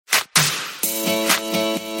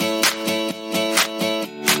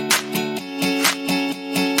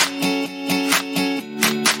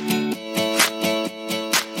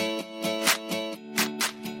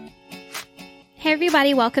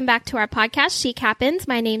everybody. Welcome back to our podcast, Chic Happens.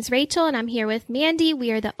 My name's Rachel, and I'm here with Mandy. We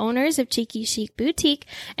are the owners of Cheeky Chic Boutique,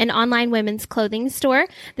 an online women's clothing store.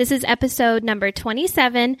 This is episode number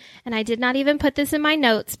 27, and I did not even put this in my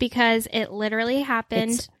notes because it literally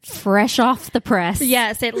happened. It's fresh off the press.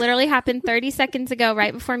 Yes, it literally happened 30 seconds ago,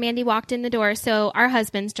 right before Mandy walked in the door. So our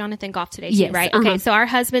husbands, Jonathan golfed today, too, right? Okay, so our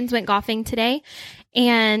husbands went golfing today,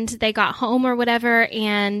 and they got home or whatever,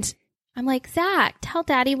 and I'm like, Zach, tell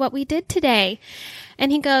Daddy what we did today.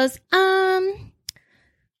 And he goes, I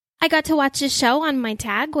got to watch a show on my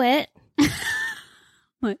Tagwit.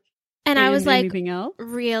 What? And I was like, anything else?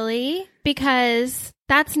 Really? Because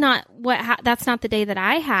that's not that's not the day that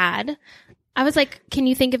I had. I was like, can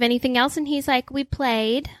you think of anything else? And he's like, we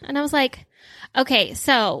played. And I was like, okay,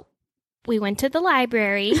 so we went to the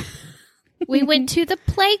library. We went to the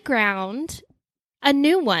playground, a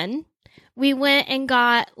new one. We went and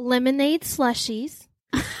got lemonade slushies.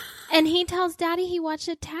 And he tells Daddy he watched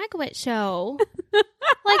a Tagwit show.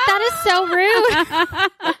 Like, that is so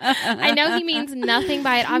rude. I know he means nothing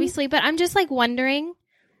by it, obviously, but I'm just like wondering,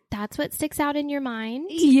 that's what sticks out in your mind?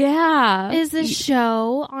 Yeah. Is the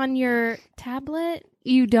show on your tablet?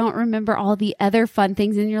 You don't remember all the other fun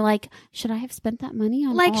things, and you're like, should I have spent that money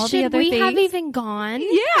on all the other things? Should we have even gone?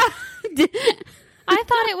 Yeah. I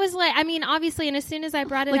thought it was like, I mean, obviously, and as soon as I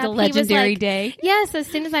brought it like up, a legendary he was like, day. Yes, as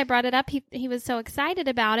soon as I brought it up, he was so excited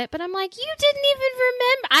about it. But I'm like, you didn't even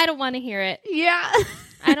remember. I don't want to hear it. Yeah.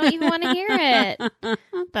 I don't even want to hear it.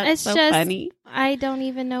 That's it's so just funny. I don't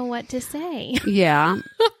even know what to say. Yeah.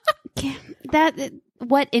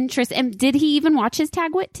 What interest? And did he even watch his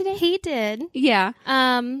Tagwit today? He did. Yeah.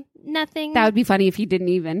 Nothing. That would be funny if he didn't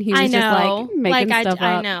even. He was just like making stuff up.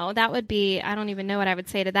 I know. That would be, I don't even know what I would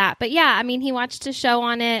say to that. But yeah, I mean, he watched a show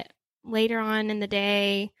on it later on in the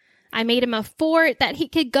day. I made him a fort that he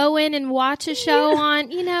could go in and watch a show on.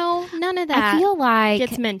 You know, none of that I feel like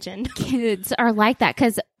gets mentioned. Kids are like that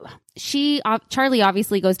because Charlie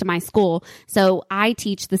obviously goes to my school. So I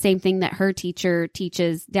teach the same thing that her teacher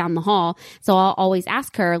teaches down the hall. So I'll always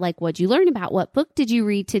ask her, like, what'd you learn about? What book did you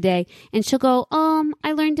read today? And she'll go,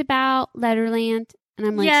 I learned about Letterland. And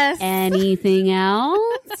I'm like, yes. Anything else?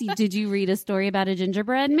 Did you read a story about a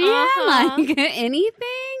gingerbread man? Like,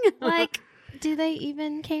 anything? Like, do they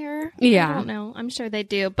even care? Yeah. I don't know. I'm sure they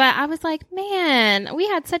do. But I was like, man, we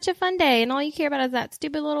had such a fun day. And all you care about is that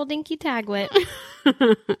stupid little dinky Tagwit.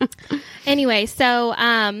 Anyway, so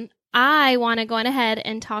I want to go on ahead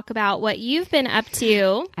and talk about what you've been up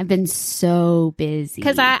to. I've been so busy.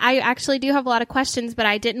 Because I actually do have a lot of questions, but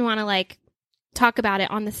I didn't want to talk about it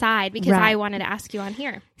on the side because I wanted to ask you on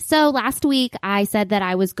here. So last week I said that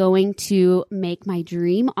I was going to make my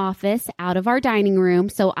dream office out of our dining room.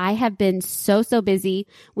 So I have been so busy.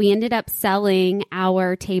 We ended up selling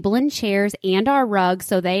our table and chairs and our rugs.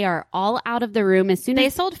 So they are all out of the room as soon as they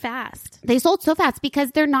sold fast. They sold so fast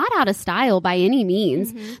because they're not out of style by any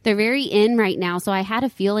means. Mm-hmm. They're very in right now. So I had a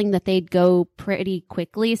feeling that they'd go pretty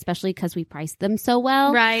quickly, especially because we priced them so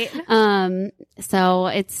well. Right. So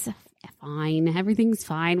it's fine. Everything's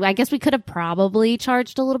fine. I guess we could have probably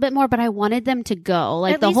charged a little bit more, but I wanted them to go.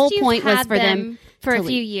 Like, the whole point was for them for a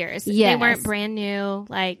few years. Yes. They weren't brand new,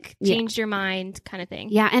 changed your mind kind of thing.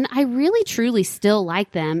 Yeah. And I really, truly still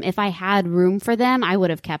like them. If I had room for them, I would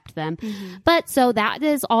have kept them. Mm-hmm. But so that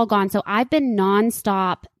is all gone. So I've been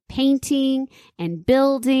nonstop painting and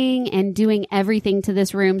building and doing everything to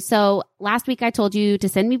this room. So last week I told you to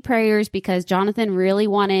send me prayers because Jonathan really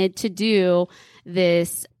wanted to do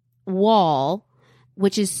this wall,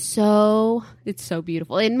 which is it's so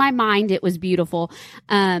beautiful. In my mind, it was beautiful.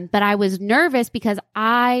 But I was nervous because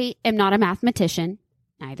I am not a mathematician.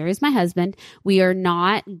 Neither is my husband. We are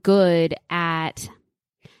not good at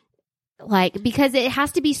because it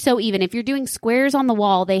has to be so even. If you're doing squares on the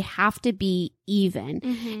wall, they have to be even.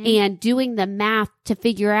 Mm-hmm. And doing the math to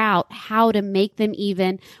figure out how to make them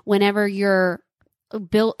even whenever you're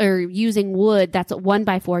built or using wood that's a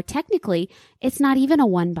 1x4, technically it's not even a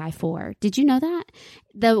 1x4. Did you know that?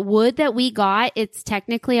 The wood that we got, it's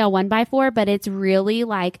technically a 1x4, but it's really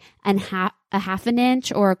like a half an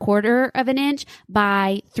inch or a quarter of an inch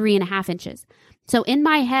by 3.5 inches. So in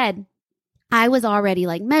my head, I was already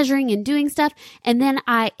measuring and doing stuff, and then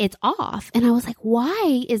it's off. And I was like,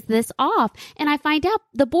 why is this off? And I find out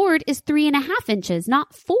the board is 3.5 inches,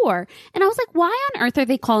 not 4. And I was like, why on earth are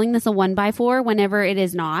they calling this a 1x4 whenever it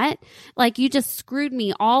is not? You just screwed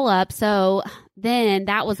me all up. So then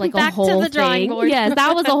that was like Back a whole to the drawing thing. board. Yes,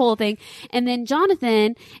 that was a whole thing. And then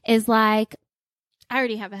Jonathan is like, I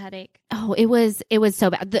already have a headache. oh, it was so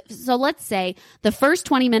bad. So let's say the first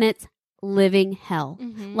 20 minutes, living hell.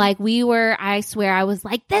 Mhm. Like I swear, I was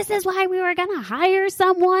like, this is why we were going to hire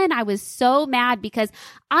someone. I was so mad because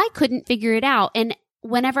I couldn't figure it out. And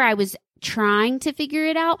whenever I was trying to figure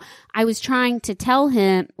it out, I was trying to tell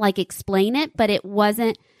him, like, explain it, but it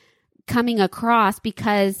wasn't coming across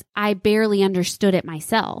because I barely understood it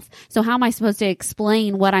myself. So how am I supposed to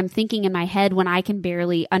explain what I'm thinking in my head when I can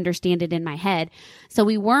barely understand it in my head? So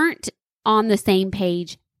we weren't on the same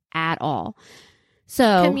page at all.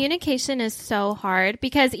 So communication is so hard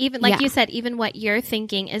because even like Yeah. you said, even what you're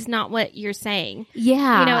thinking is not what you're saying.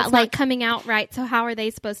 yeah, You know, it's like, not coming out right. So how are they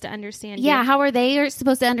supposed to understand yeah, you? how are they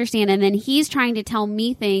supposed to understand? And then he's trying to tell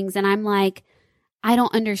me things and I'm like, I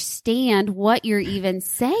don't understand what you're even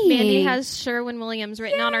saying. Mandy has Sherwin-Williams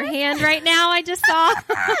written on her hand right now. I just saw.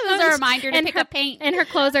 It was a reminder to And pick her- up paint. And her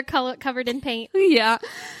clothes are covered in paint. Yeah.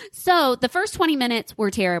 So the first 20 minutes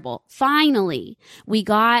were terrible. Finally, we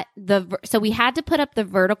got so we had to put up the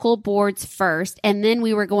vertical boards first, and then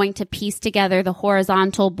we were going to piece together the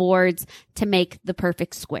horizontal boards to make the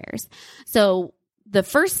perfect squares. So the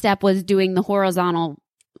first step was doing the horizontal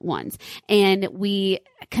ones, and we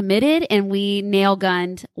committed and we nail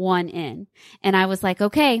gunned one in. And I was like,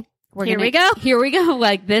 okay, Here we go. Here we go.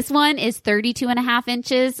 Like, this one is 32.5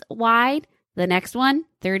 inches wide. The next one,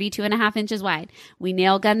 32.5 inches wide. We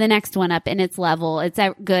nail gun the next one up and it's level. It's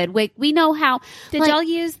good. We know how. Did like- y'all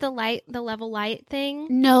use the level light thing?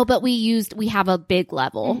 No, but we have a big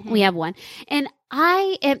level. Mhm. We have one. And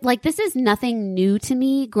I am like, this is nothing new to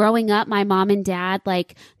me. Growing up, my mom and dad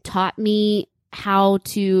like taught me how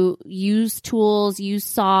to use tools, use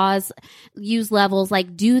saws, use levels,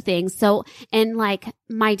 like do things. So, and like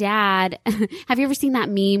my dad, have you ever seen that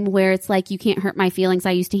meme where it's like, you can't hurt my feelings?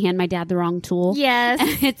 I used to hand my dad the wrong tool.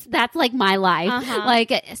 Yes. That's like my life. Uh-huh.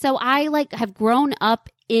 Like, so I like have grown up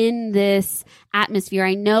in this atmosphere.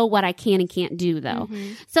 I know what I can and can't do though.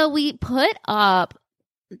 Mhm. So we put up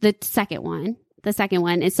the second one.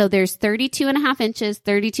 And so there's 32.5 inches,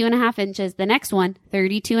 32.5 inches. The next one,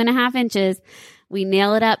 32.5 inches. We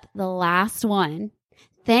nail it up. The last one.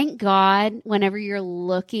 Thank God, whenever you're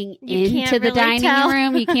looking You into can't the really dining tell.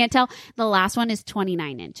 room, you can't tell. The last one is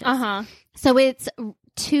 29 inches. Uh-huh. So it's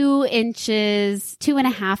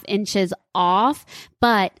 2.5 inches off,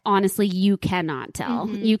 but honestly, you cannot tell.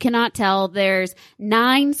 Mhm. You cannot tell. There's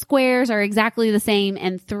 9 squares are exactly the same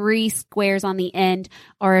and 3 squares on the end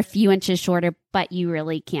are a few inches shorter, but you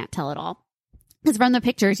really can't tell at all. Because from the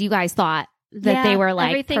pictures, you guys thought that Yeah, they were like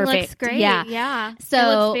everything perfect. looks great. Yeah. Yeah. So-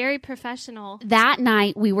 it looks very professional. That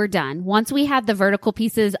night we were done. Once we had the vertical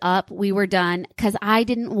pieces up, we were done because I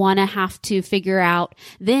didn't want to have to figure out.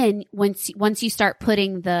 Then once you start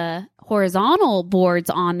putting the horizontal boards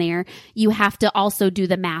on there, you have to also do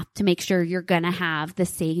the math to make sure you're going to have the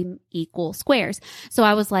same equal squares. So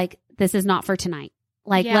I was like, this is not for tonight.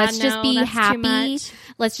 Like, Yeah, let's just no, be that's too happy. much.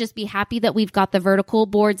 Let's just be happy that we've got the vertical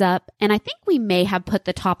boards up. And I think we may have put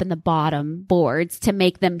the top and the bottom boards to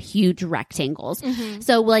make them huge rectangles. Mhm.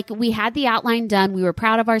 So like we had the outline done. We were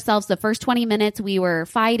proud of ourselves. The first 20 minutes we were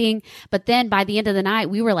fighting, but then by the end of the night,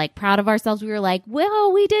 we were like proud of ourselves. We were like,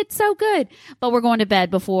 well, we did so good, but we're going to bed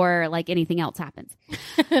before like anything else happens.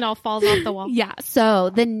 It all falls off the wall. Yeah. So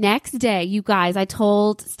the next day, you guys, I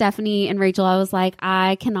told Stephanie and Rachel, I was like,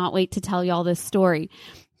 I cannot wait to tell y'all this story.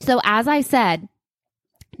 So as I said,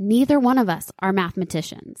 neither one of us are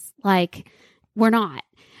mathematicians. Like, we're not.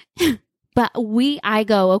 But I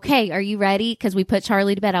go, okay, are you ready? Because we put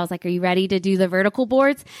Charlie to bed. I was like, are you ready to do the vertical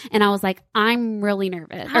boards? And I was like, I'm really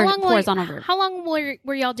nervous. How long boards.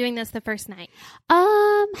 were y'all doing this the first night?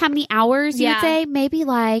 How many hours you would Yeah. say? Maybe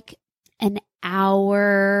like an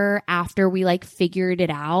hour after we like figured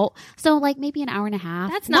it out. So like maybe an hour and a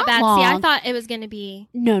half. That's not bad. long. See, I thought it was going to be.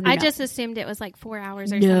 No. I just assumed it was like 4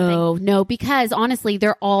 hours or something. No, because honestly,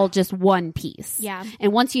 they're all just one piece. Yeah.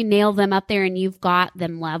 And once you nail them up there and you've got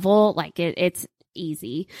them level, like it's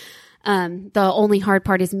easy. The only hard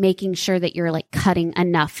part is making sure that you're like cutting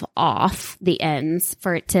enough off the ends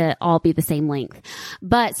for it to all be the same length.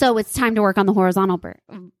 But so it's time to work on the horizontal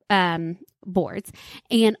boards.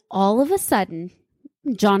 And all of a sudden,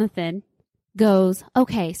 Jonathan goes,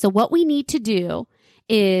 okay, so what we need to do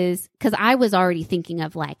is, because I was already thinking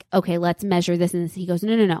of like, okay, let's measure this and this. He goes,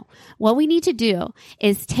 no. What we need to do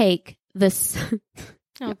is take this.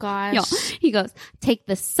 Oh gosh. He goes, take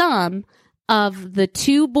the sum of the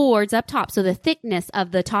 2 boards up top. So the thickness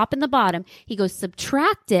of the top and the bottom, he goes,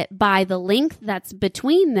 subtract it by the length that's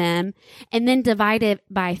between them and then divide it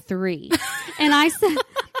by 3. And I said,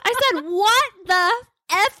 what the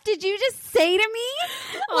F did you just say to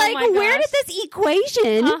me? Oh Like, my where gosh. did this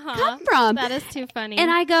equation come from? That is too funny.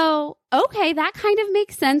 And I go, okay, that kind of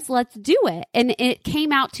makes sense. Let's do it. And it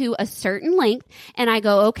came out to a certain length. And I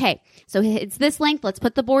go, okay, so it's this length. Let's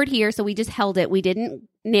put the board here. So we just held it. We didn't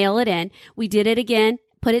nail it in. We did it again.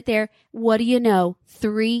 Put it there. What do you know?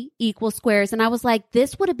 3 equal squares. And I was like,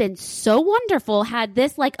 this would have been so wonderful had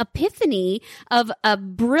this like epiphany of a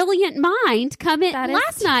brilliant mind come in That is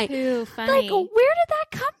last night. too funny. Like, where did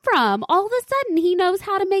that come from? All of a sudden, he knows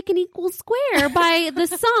how to make an equal square by the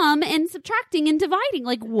sum and subtracting and dividing.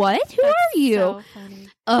 Like, what? Who are you? So funny.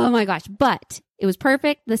 Oh my gosh. But it was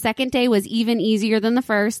perfect. The second day was even easier than the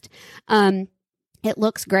first. It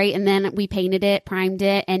looks great. And then we painted it, primed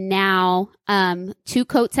it, and now 2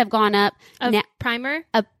 coats have gone up. Of Now, primer?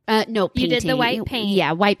 no, painting. You did the white paint.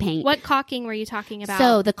 Yeah, white paint. What caulking were you talking about?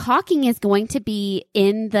 So the caulking is going to be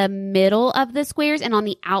in the middle of the squares and on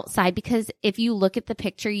the outside, because if you look at the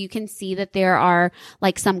picture, you can see that there are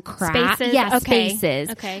like some cracks. Spaces? Yeah, Okay.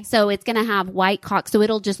 spaces. Okay. So it's going to have white caulk. So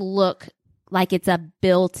it'll just look like it's a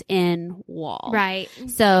built-in wall. Right.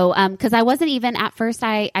 So, cause I wasn't even at first,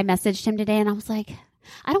 I messaged him today and I was like,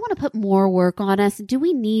 I don't want to put more work on us. Do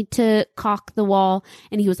we need to caulk the wall?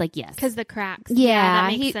 And he was like, yes. Because the cracks. Yeah,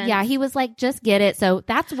 that makes sense. he was like, just get it. So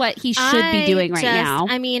that's what he should be doing right now.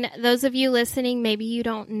 I mean, those of you listening, maybe you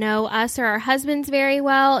don't know us or our husbands very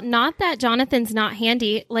well. Not that Jonathan's not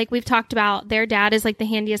handy. Like we've talked about, their dad is like the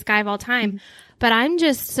handiest guy of all time. Mm-hmm. But I'm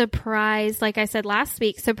just surprised, like I said last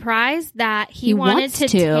week, surprised that he wanted wants to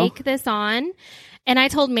to take this on. And I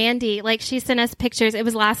told Mandy, like she sent us pictures. It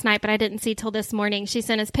was last night, but I didn't see till this morning. She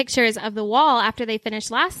sent us pictures of the wall after they finished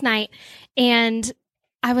last night. And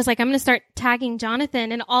I was like, I'm going to start tagging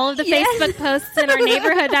Jonathan in all of the Facebook posts in our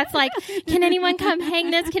neighborhood. That's like, can anyone come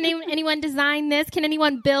hang this? Can anyone design this? Can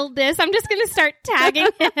anyone build this? I'm just going to start tagging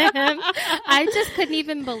him. I just couldn't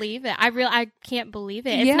even believe it. I can't believe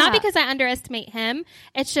it. It's not because I underestimate him.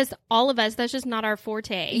 It's just all of us. That's just not our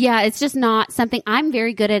forte. Yeah, it's just not something. I'm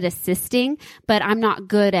very good at assisting, but I'm not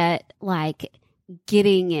good at like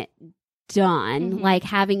getting it done, like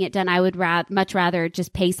having it done. I would much rather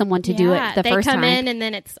just pay someone to do it the first time. They come in and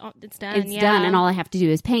then it's done. It's done, and all I have to do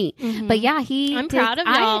is paint. But yeah, I'm proud of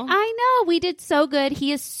y'all. I know we did so good.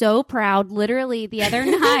 He is so proud. Literally the other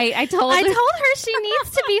night, I told her she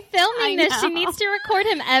needs to be filming this. She needs to record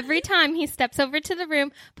him every time he steps over to the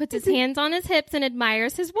room, puts his hands on his hips, and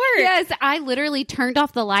admires his work. Yes, I literally turned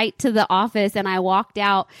off the light to the office, and I walked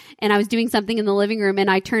out, and I was doing something in the living room, and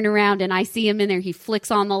I turn around, and I see him in there. He flicks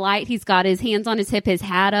on the light. He's got his hands on his hip, his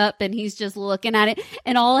hat up, and he's just looking at it.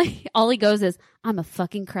 And all he goes is, "I'm a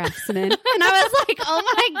fucking craftsman." And I was like,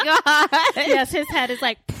 "Oh my god!" Yes, his head is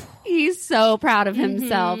like. He's so proud of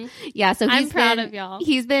himself. Yeah, so I'm proud of y'all.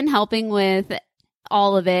 He's been helping with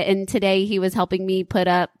all of it, and today he was helping me put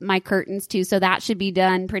up my curtains too. So that should be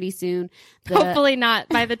done pretty soon. Hopefully not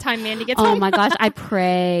by the time Mandy gets home. home. Oh my gosh, I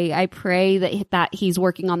pray that he's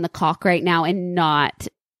working on the caulk right now and not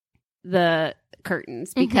the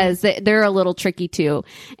curtains, because they're a little tricky too.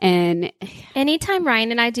 And anytime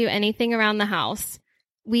Ryan and I do anything around the house,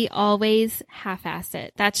 we always half-ass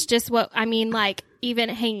it. That's just what I mean. Like even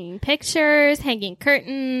hanging pictures, hanging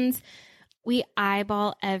curtains, we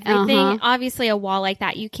eyeball everything. Obviously a wall like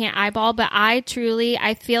that you can't eyeball, but I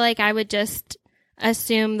feel like I would just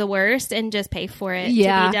assume the worst and just pay for it to be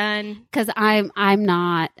done. Because I'm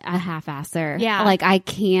not a half-asser. Yeah. Like I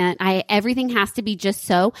can't, everything has to be just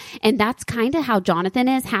so. And that's kind of how Jonathan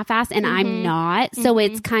is, half-ass, and I'm not. So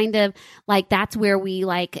it's kind of like, that's where we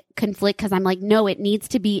like conflict, because I'm like, no, it needs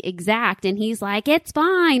to be exact. And he's like, it's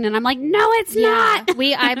fine. And I'm like, no, it's not.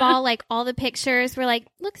 We eyeball like all the pictures. We're like,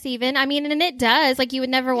 looks even. I mean, and it does. Like you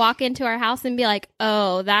would never walk into our house and be like,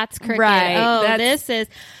 oh, that's crooked. Right. Oh, this is.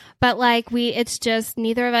 But like it's just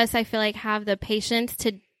neither of us, I feel like, have the patience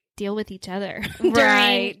to deal with each other.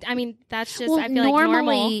 Right. I mean, that's just, I feel like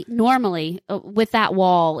normal. Normally with that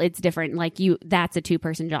wall, it's different. Like that's a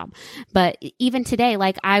 2-person job. But even today,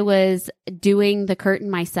 like I was doing the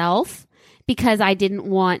curtain myself because I didn't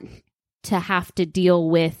want to have to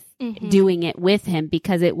deal with doing it with him,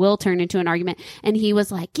 because it will turn into an argument. And he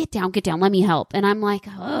was like, get down, let me help. And I'm like,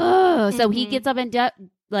 oh, so he gets up and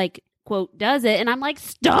like, quote, does it, and I'm like,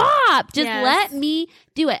 stop, just let me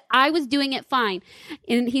do it. I was doing it fine.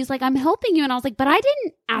 And he's like, I'm helping you. And I was like, but I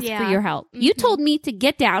didn't ask for your help. You told me to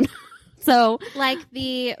get down. So like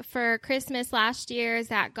for Christmas last year,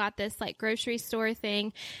 Zach got this like grocery store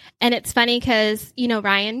thing. And it's funny because,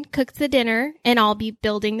 Ryan cooks the dinner and I'll be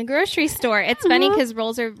building the grocery store. It's funny because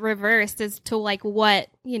roles are reversed as to like what,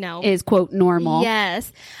 is quote normal.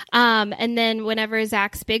 Yes. And then whenever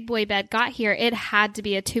Zach's big boy bed got here, it had to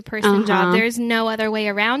be a 2-person job. There's no other way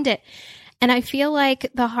around it. And I feel like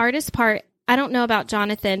the hardest part, I don't know about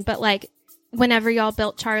Jonathan, but like, whenever y'all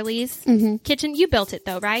built Charlie's kitchen, you built it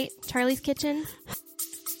though, right? Charlie's kitchen?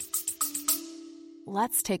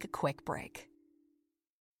 Let's take a quick break.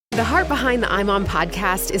 The heart behind the iMom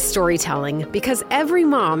podcast is storytelling, because every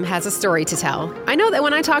mom has a story to tell. I know that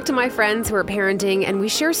when I talk to my friends who are parenting and we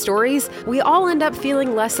share stories, we all end up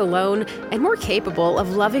feeling less alone and more capable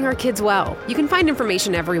of loving our kids well. You can find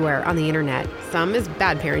information everywhere on the internet. Some is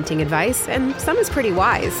bad parenting advice and some is pretty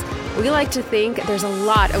wise. We like to think there's a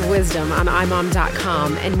lot of wisdom on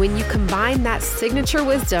imom.com, and when you combine that signature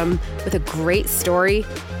wisdom with a great story,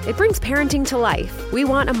 it brings parenting to life. We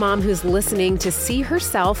want a mom who's listening to see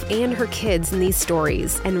herself and her kids in these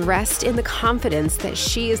stories and rest in the confidence that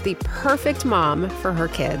she is the perfect mom for her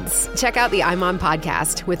kids. Check out the iMom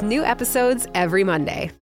podcast with new episodes every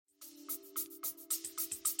Monday.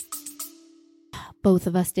 Both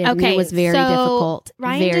of us did. Okay, and it was very difficult.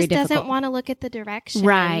 Ryan just doesn't want to look at the directions.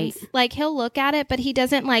 Right. Like he'll look at it, but he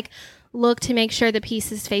doesn't like look to make sure the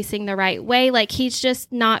piece is facing the right way. Like he's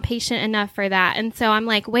just not patient enough for that. And so I'm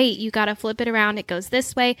like, wait, you got to flip it around. It goes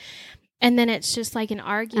this way. And then it's just like an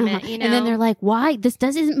argument, And then they're like, why? This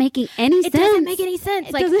isn't making any sense. It doesn't make any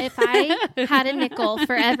sense. Like if I had a nickel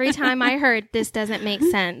for every time I heard this doesn't make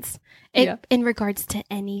sense in regards to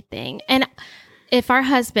anything. And if our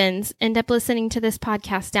husbands end up listening to this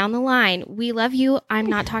podcast down the line, we love you. I'm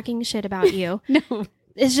not talking shit about you. No.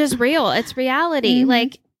 It's just real. It's reality.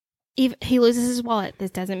 Like he loses his wallet.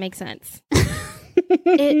 This doesn't make sense.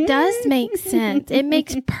 It does make sense. It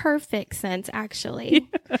makes perfect sense, actually.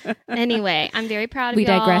 Anyway, I'm very proud of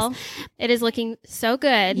y'all. Digress. It is looking so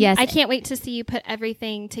good. Yes. I can't wait to see you put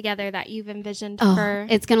everything together that you've envisioned for.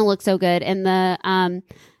 It's going to look so good. And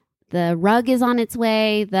the rug is on its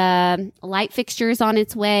way. The light fixture is on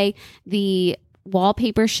its way. The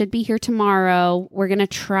wallpaper should be here tomorrow. We're going to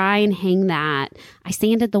try and hang that. I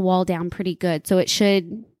sanded the wall down pretty good, so it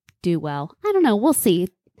should do well. I don't know. We'll see.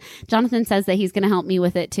 Jonathan says that he's going to help me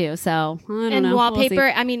with it too. So I don't know. And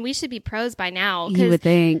wallpaper, I mean, we should be pros by now. You would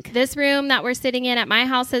think. This room that we're sitting in at my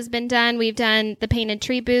house has been done. We've done the painted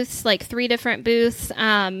tree booths, like 3 different booths.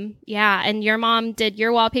 And your mom did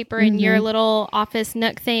your wallpaper in your little office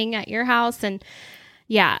nook thing at your house. And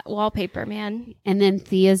yeah, wallpaper, man. And then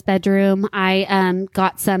Thea's bedroom, I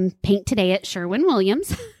got some paint today at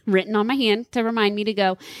Sherwin-Williams, written on my hand to remind me to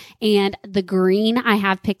go. And the green I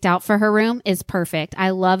have picked out for her room is perfect. I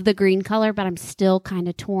love the green color, but I'm still kind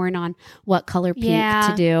of torn on what color pink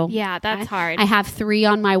to do. Yeah, that's hard. I have 3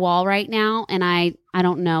 on my wall right now, and I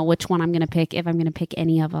don't know which one I'm going to pick, if I'm going to pick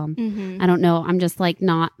any of them. I don't know. I'm just like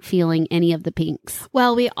not feeling any of the pinks.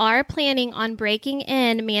 Well, we are planning on breaking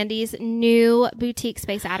in Mandy's new boutique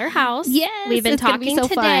space at her house. Yes. We've been talking so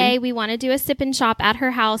today. Fun. We want to do a sip and shop at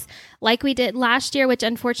her house like we did last year, which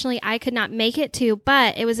unfortunately I could not make it to,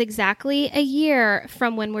 but it was exactly a year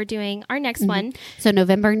from when we're doing our next one. So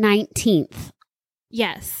November 19th.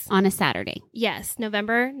 Yes. On a Saturday. Yes.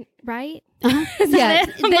 November, right? Yes.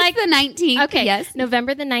 Like the 19th. Okay. Yes.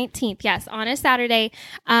 November the 19th. Yes. On a Saturday.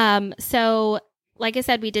 So like I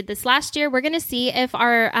said, we did this last year. We're going to see if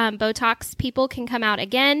our Botox people can come out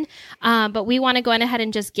again. But we want to go ahead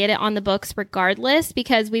and just get it on the books regardless,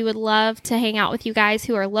 because we would love to hang out with you guys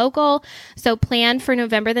who are local. So plan for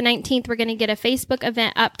November the 19th. We're going to get a Facebook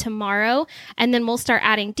event up tomorrow, and then we'll start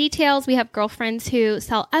adding details. We have girlfriends who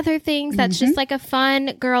sell other things. That's just like a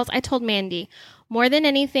fun girls. I told Mandy, more than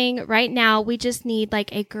anything right now, we just need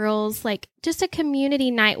like a girls, like just a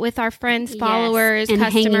community night with our friends, followers, and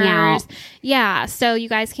customers. hanging out. Yeah. So you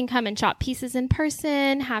guys can come and shop pieces in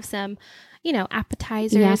person, have some,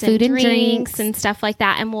 appetizers food and and drinks and stuff like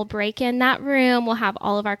that. And we'll break in that room. We'll have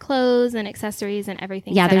all of our clothes and accessories and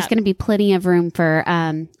everything. Yeah, there's going to be plenty of room for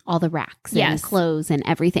all the racks and Yes. clothes and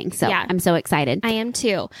everything. So Yeah. I'm so excited. I am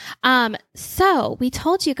too. So we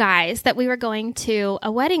told you guys that we were going to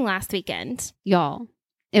a wedding last weekend. Y'all,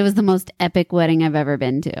 it was the most epic wedding I've ever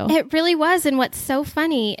been to. It really was. And what's so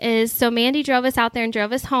funny is, so Mandy drove us out there and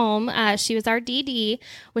drove us home. She was our DD,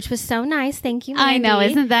 which was so nice. Thank you, Mandy. I know.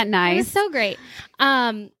 Isn't that It nice? was so great.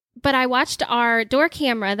 But I watched our door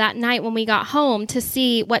camera that night when we got home to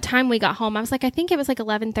see what time we got home. I was like, I think it was like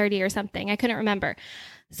 11:30 or something. I couldn't remember.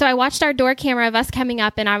 So I watched our door camera of us coming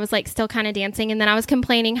up, and I was like still kind of dancing. And then I was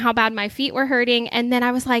complaining how bad my feet were hurting. And then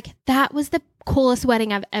I was like, that was the coolest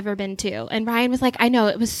wedding I've ever been to. And Ryan was like, I know,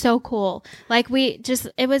 it was so cool. Like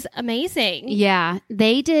it was amazing. Yeah,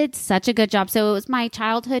 they did such a good job. So it was my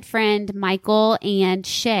childhood friend, Michael and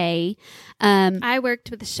Shay. I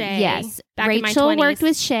worked with Shay. Yes. Back Rachel in my 20s. worked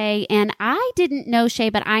with Shay, and I didn't know Shay,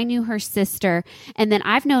 but I knew her sister. And then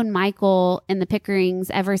I've known Michael and the Pickerings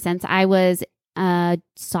ever since I was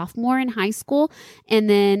sophomore in high school. And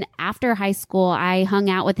then after high school, I hung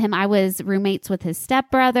out with him. I was roommates with his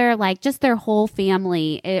stepbrother. Like, just their whole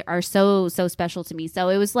family are so special to me. So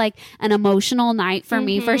it was like an emotional night for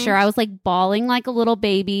me, for sure. I was like bawling like a little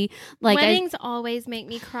baby. Like, weddings always make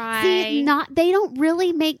me cry. See, they don't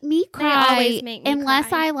really make me cry. They always make me unless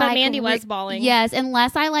cry. I like. But Mandy was bawling. Yes,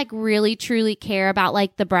 unless I like really truly care about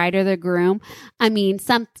like the bride or the groom. I mean,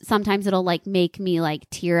 sometimes it'll like make me like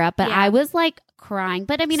tear up, but Yeah. I was like crying.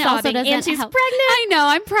 But I mean, it also Sobbing. doesn't And she's help. pregnant. I know,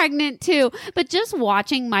 I'm pregnant too. But just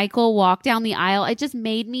watching Michael walk down the aisle, it just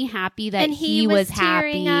made me happy that And he was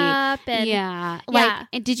tearing happy. up. And Yeah. Yeah. Like,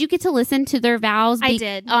 and did you get to listen to their vows? I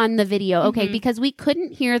did. On the video. Okay. Mhm. Because we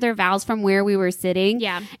couldn't hear their vows from where we were sitting.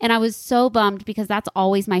 Yeah. And I was so bummed because that's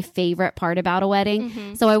always my favorite part about a wedding.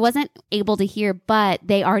 Mhm. So I wasn't able to hear, but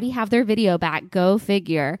they already have their video back. Go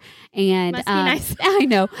figure. And Must be nice. I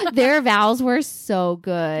know their vows were so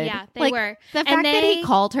good. Yeah, they Like, were. The And fact that he they-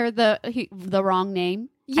 called her the wrong name.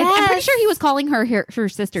 I'm pretty Yes. sure he was calling her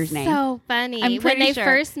sister's name. So funny. I'm When pretty they sure.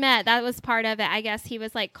 first met, that was part of it. I guess he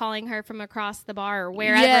was like calling her from across the bar or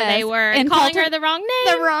wherever Yes. they were And and calling called her the wrong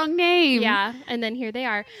name. The wrong name. Yeah. And then here they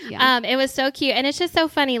are. Yeah. It was so cute. And it's just so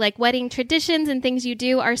funny. Like, wedding traditions and things you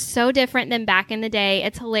do are so different than back in the day.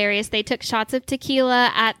 It's hilarious. They took shots of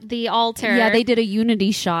tequila at the altar. Yeah, they did a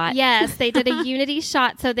unity shot. Yes, they did a unity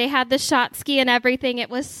shot. So they had the shot ski and everything. It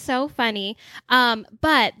was so funny.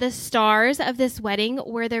 But the stars of this wedding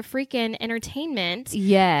were their freaking entertainment.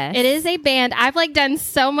 Yes. It is a band. I've like done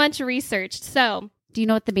so much research. So Do you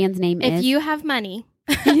know what the band's name if is? you have money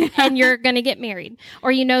and you're going to get married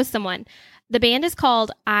or you know someone, the band is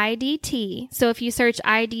called IDT. So if you search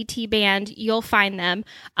IDT band, you'll find them.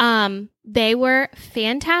 They were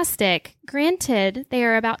fantastic. Granted, they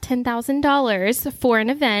are about $10,000 for an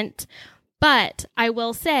event, but I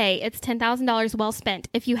will say it's $10,000 well spent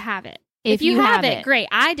if you have it. If you have it, great.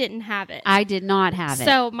 I didn't have it. I did not have it.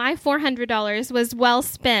 So my $400 was well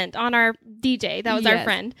spent on our DJ. That was our Yes.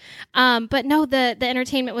 friend. But no, the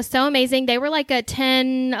entertainment was so amazing. They were like a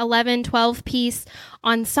 10, 11, 12 piece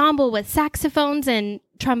ensemble with saxophones and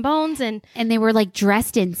trombones, and they were like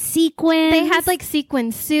dressed in sequins. they had like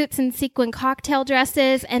sequin suits and sequin cocktail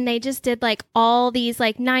dresses, and they just did like all these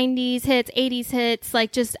like 90s hits, 80s hits,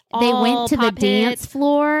 like just all They went to the pop dance hits,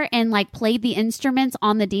 floor and like played the instruments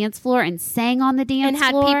on the dance floor and sang on the dance and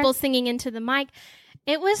had floor. people singing into the mic.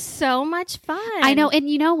 It was so much fun. I know, and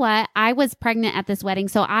you know what? I was pregnant at this wedding,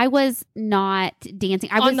 so I was not dancing.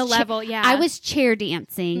 I on was the level, yeah. I was chair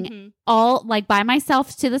dancing Mhm. all like by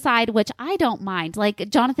myself to the side, which I don't mind. Like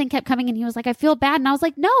Jonathan kept coming and he was like, I feel bad. And I was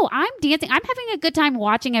like, no, I'm dancing. I'm having a good time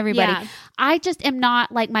watching everybody. Yeah. I just am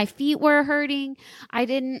not like my feet were hurting. I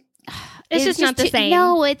didn't. It's just not the same.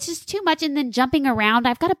 No, it's just too much. And then jumping around,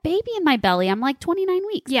 I've got a baby in my belly. I'm like 29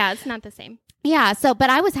 weeks. Yeah, it's not the same. Yeah. So,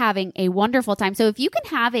 but I was having a wonderful time. So if you can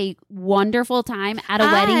have a wonderful time at a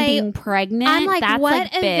wedding being pregnant, I'm like, that's what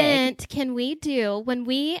like big. event can we do when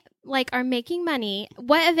we like are making money?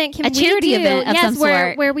 What event can A charity we do? event of yes, some where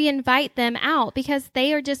sort. where we invite them out because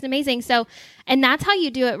they are just amazing. So, and that's how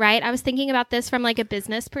you do it, right? I was thinking about this from like a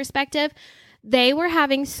business perspective. They were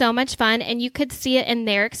having so much fun, and you could see it in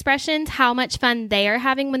their expressions how much fun they are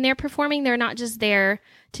having when they're performing. They're not just there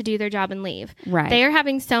to do their job and leave. Right. They are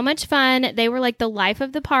having so much fun. They were like the life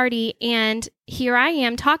of the party, and here I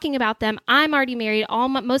am talking about them. I'm already married.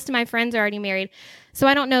 Most of my friends are already married. So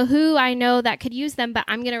I don't know who I know that could use them, but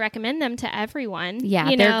I'm going to recommend them to everyone. Yeah,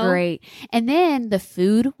 you they're know? great. And then the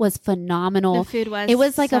food was phenomenal. The food was It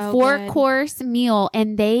was like so a 4-course good. meal,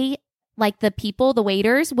 and they like the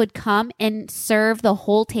waiters would come and serve the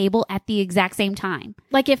whole table at the exact same time.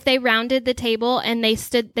 Like if they rounded the table and they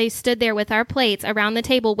stood there with our plates around the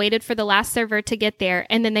table, waited for the last server to get there,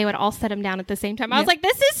 and then they would all set them down at the same time. I was like,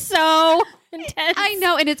 this is so intense. I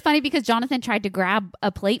know, and it's funny because Jonathan tried to grab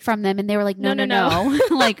a plate from them, and they were like, no. No.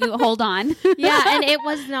 Like, hold on. Yeah, and it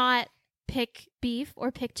was not pick beef or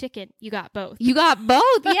pick chicken. You got both. You got both.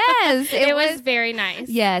 Yes. It was very nice.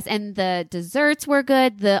 Yes, and the desserts were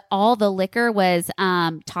good. All the liquor was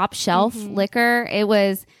top shelf liquor. It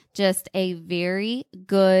was just a very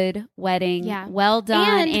good wedding. Yeah. Well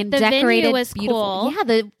done and the decorated. venue was beautiful. cool.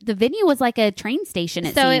 Yeah, the venue was like a train station.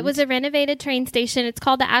 So it was a renovated train station. It's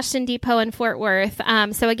called the Ashton Depot in Fort Worth.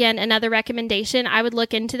 So again, another recommendation. I would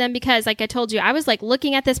look into them because, like I told you, I was like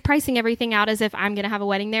looking at this, pricing everything out as if I'm going to have a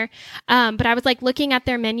wedding there. But I was like looking at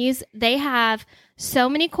their menus. They have so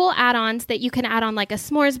many cool add-ons that you can add on, like a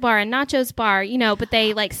s'mores bar and nachos bar, but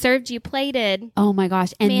they like served you plated. Oh my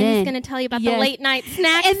gosh. And Mandy's then going to tell you about the late night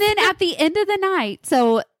snacks. And then at the end of the night,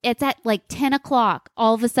 so it's at like 10 o'clock,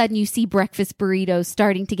 all of a sudden you see breakfast burritos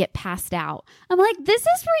starting to get passed out. I'm like, this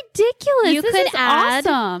is ridiculous. You this could is add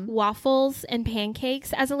awesome. waffles and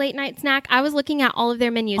pancakes as a late night snack. I was looking at all of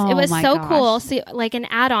their menus. Oh it was my so gosh. cool. So like an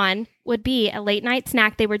add-on would be a late night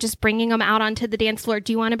snack. They were just bringing them out onto the dance floor.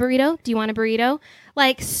 Do you want a burrito? Do you want a burrito?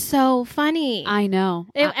 Like, so funny. I know.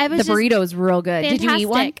 It was the burrito was real good. fantastic. Did you eat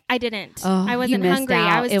one? I didn't. Oh, I you wasn't missed hungry. out.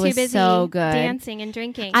 I was It too was busy so good. dancing and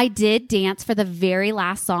drinking. I did dance for the very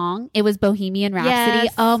last song. It was Bohemian Rhapsody.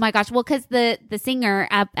 Yes. Oh my gosh. Well, because the singer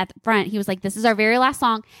at the front, he was like, this is our very last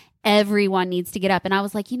song. Everyone needs to get up. And I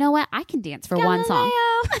was like, you know what? I can dance for one song.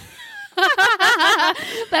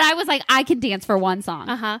 But I was like, I can dance for one song.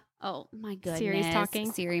 Uh-huh. Oh my goodness. Siri's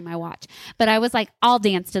talking. Siri, my watch. But I was like, I'll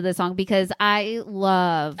dance to this song because I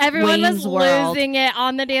love Everyone Wayne's was World. losing it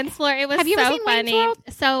on the dance floor. It was Have you ever so seen Wayne's funny. World?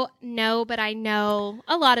 So no, but I know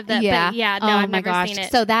a lot of them. Yeah. But yeah, no, oh I've my never gosh. seen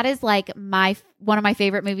it. So that is like one of my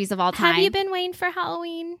favorite movies of all time. Have you been Wayne for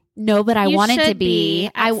Halloween? No, but I You wanted to should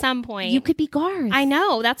be. at some point. You could be Garth. I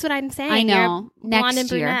know. That's what I'm saying. I know. You're Next blonde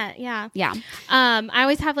and year. brunette. Yeah. Yeah. I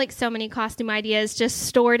always have like so many costume ideas just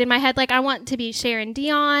stored in my head. Like I want to be Sharon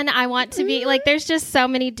Dion. I want to be like, there's just so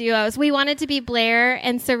many duos. We wanted to be Blair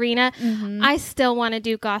and Serena. Mm-hmm. I still want to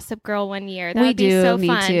do Gossip Girl one year. That We would be do. so Me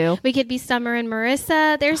fun. too. We could be Summer and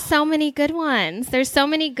Marissa. There's so many good ones. There's so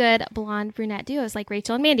many good blonde brunette duos like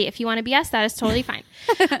Rachel and Mandy. If you want to be us, that is totally fine.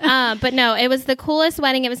 But no, it was the coolest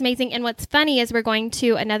wedding. It was amazing. And what's funny is we're going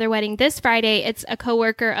to another wedding this Friday. It's a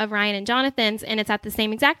coworker of Ryan and Jonathan's, and it's at the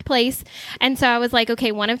same exact place. And so I was like,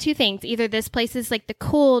 okay, one of two things. Either this place is like the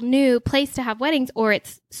cool new place to have weddings, or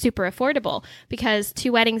it's super affordable because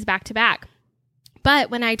 2 weddings back to back. But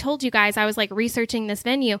when I told you guys, I was like researching this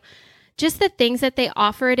venue, just the things that they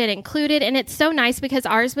offered and included. And it's so nice because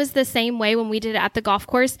ours was the same way when we did it at the golf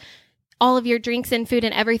course. All of your drinks and food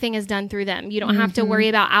and everything is done through them. You don't have to worry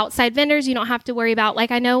about outside vendors. You don't have to worry about,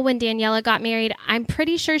 like, I know when Daniela got married, I'm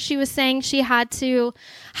pretty sure she was saying she had to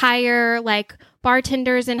hire like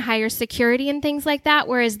bartenders and hire security and things like that,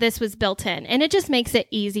 whereas this was built in. And it just makes it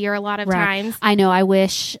easier a lot of times. I know. I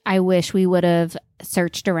wish we would have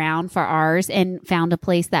searched around for ours and found a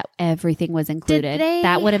place that everything was included.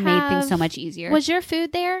 That would have made things so much easier. Was your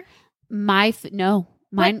food there? No.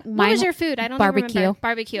 Mine what was your food? I don't barbecue. remember.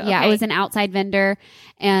 Barbecue. Yeah, okay. it was an outside vendor,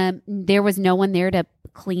 and there was no one there to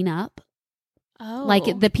clean up. Oh.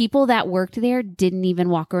 Like the people that worked there didn't even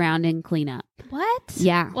walk around and clean up. What?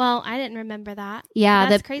 Yeah. Well, I didn't remember that. Yeah,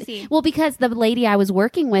 That's crazy. Well, because the lady I was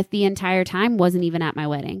working with the entire time wasn't even at my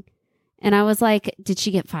wedding. And I was like, did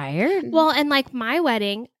she get fired? Well, and like my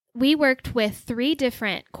wedding, we worked with 3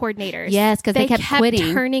 different coordinators. Yes, because they kept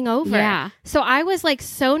quitting. Turning over. Yeah. So I was like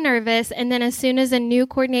so nervous. And then as soon as a new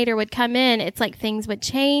coordinator would come in, it's like things would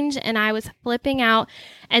change and I was flipping out.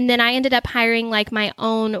 And then I ended up hiring like my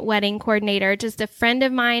own wedding coordinator, just a friend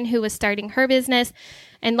of mine who was starting her business.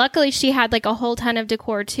 And luckily she had like a whole ton of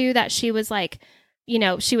decor too that she was like,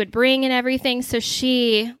 she would bring and everything. So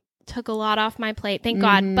she took a lot off my plate, thank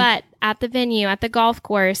God. But at the venue, at the golf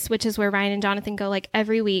course, which is where Ryan and Jonathan go like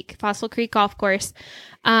every week, Fossil Creek Golf Course,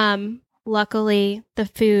 luckily the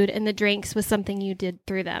food and the drinks was something you did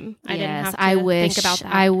through them. I didn't have to think about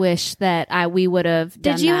that. I wish that we would have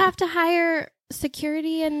done Did you that. have to hire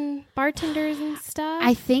security and bartenders and stuff?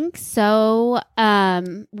 I think so.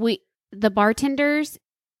 The bartenders,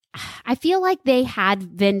 I feel like they had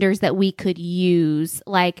vendors that we could use.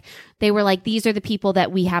 Like they were like, these are the people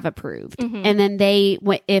that we have approved. Mhm. And then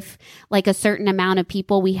if like a certain amount of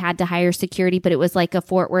people, we had to hire security, but it was like a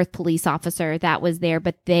Fort Worth police officer that was there,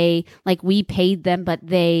 but we paid them, but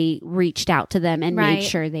they reached out to them and made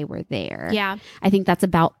sure they were there. Yeah. I think that's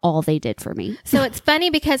about all they did for me. So it's funny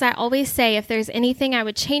because I always say if there's anything I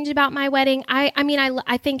would change about my wedding,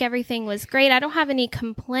 I think everything was great. I don't have any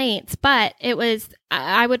complaints, but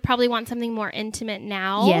I would probably want something more intimate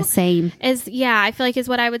now. Yeah, same. I feel like is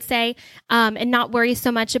what I would say. And not worry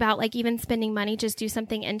so much about like even spending money, just do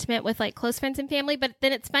something intimate with like close friends and family. But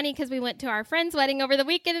then it's funny because we went to our friend's wedding over the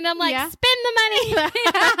weekend and I'm like, spend the money.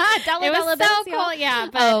 It was so cool. Yeah.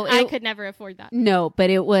 But I could never afford that. No, but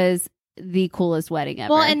it was the coolest wedding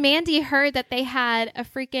ever. Well, and Mandy heard that they had a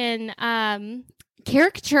freaking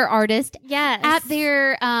caricature artist yes at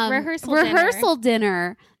their rehearsal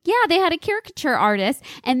dinner. Yeah, they had a caricature artist,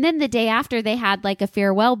 and then the day after they had like a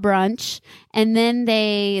farewell brunch, and then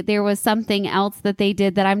there was something else that they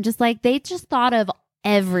did that I'm just like, they just thought of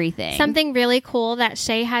everything. Something really cool that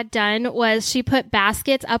Shay had done was she put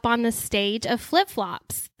baskets up on the stage of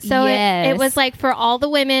flip-flops. So it was like for all the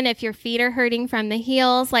women, if your feet are hurting from the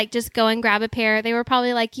heels, like just go and grab a pair. They were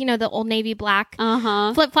probably like, the Old Navy black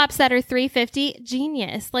flip-flops that are $350.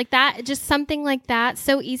 Genius. Like that, just something like that.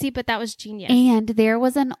 So easy, but that was genius. And there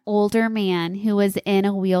was an older man who was in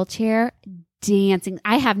a wheelchair dancing.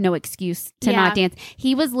 I have no excuse to not dance.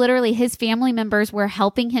 He was literally, his family members were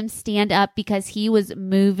helping him stand up because he was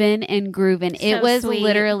moving and grooving. So it was sweet.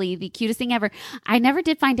 Literally the cutest thing ever. I never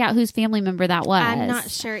did find out whose family member that was. I'm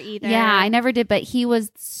not sure either. Yeah, I never did, but he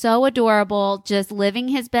was so adorable, just living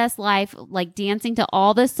his best life, like dancing to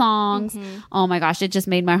all the songs. Oh my gosh, it just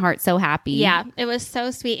made my heart so happy. Yeah, it was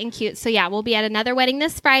so sweet and cute. So yeah, we'll be at another wedding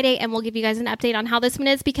this Friday, and we'll give you guys an update on how this one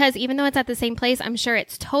is, because even though it's at the same place, I'm sure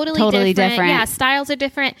it's totally different. Yeah, styles are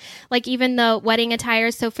different. Like even the wedding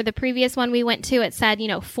attire. So for the previous one we went to, it said,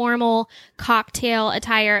 formal cocktail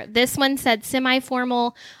attire. This one said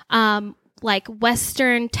semi-formal, like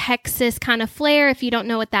Western Texas kind of flair. If you don't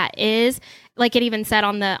know what that is, like it even said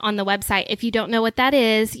on the website, if you don't know what that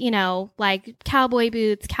is, like cowboy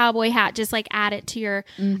boots, cowboy hat, just like add it to your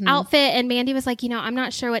outfit. And Mandy was like, I'm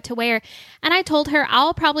not sure what to wear. And I told her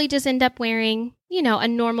I'll probably just end up wearing, a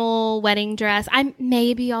normal wedding dress.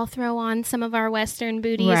 Maybe I'll throw on some of our Western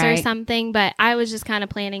booties or something, but I was just kind of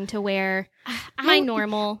planning to wear my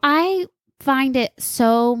normal. I find it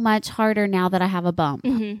so much harder now that I have a bump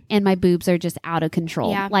and my boobs are just out of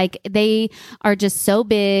control. Yeah. Like they are just so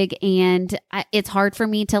big, and it's hard for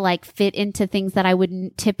me to like fit into things that I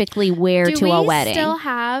wouldn't typically wear to a wedding. Do we still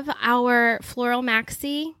have our floral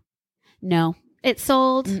maxi? No. It's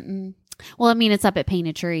sold? Mm-mm. Well, I mean, it's up at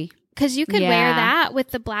Painted Tree. Because you could wear that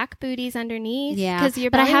with the black booties underneath. Yeah. Because your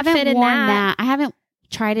but I belly haven't fit in worn that. I haven't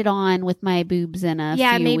tried it on with my boobs in a few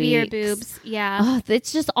maybe weeks. your boobs. Yeah. Oh,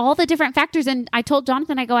 it's just all the different factors. And I told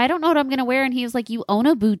Jonathan, I go, I don't know what I'm going to wear. And he was like, you own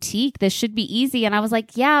a boutique. This should be easy. And I was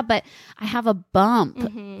like, yeah, but I have a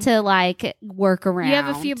bump to like work around. You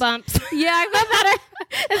have a few bumps. Yeah, I feel better.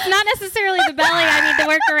 It's not necessarily the belly I need to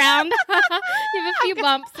work around. You have a few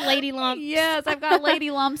bumps, lady lumps. Yes, I've got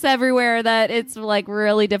lady lumps everywhere that it's like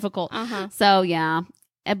really difficult. So yeah,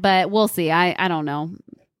 but we'll see. I don't know.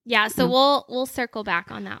 Yeah, so we'll circle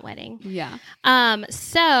back on that wedding. Yeah.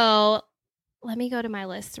 So let me go to my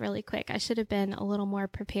list really quick. I should have been a little more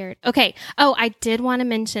prepared. Okay. Oh, I did want to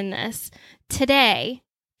mention this. Today,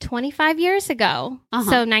 25 years ago,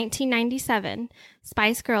 so 1997,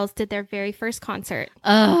 Spice Girls did their very first concert.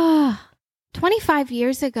 25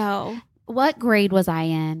 years ago. What grade was I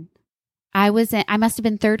in? I must have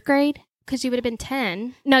been third grade. Because you would have been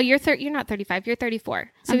 10. No, you're not 35. You're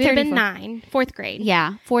 34. So you would have been 9. Fourth grade.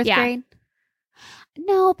 Yeah. Fourth grade.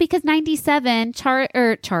 No, because 97,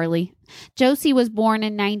 Charlie. Josie was born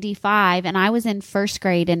in 95, and I was in first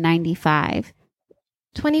grade in 95.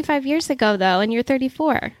 25 years ago, though, and you're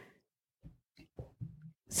 34.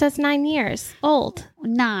 So it's 9 years old.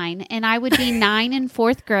 9. And I would be 9 in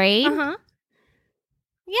fourth grade. Yeah.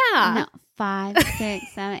 No, 5, 6,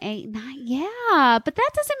 7, 8, 9. Yeah, but that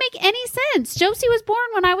doesn't make any sense. Josie was born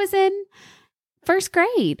when I was in first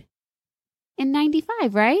grade in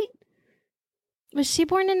 95, right? Was she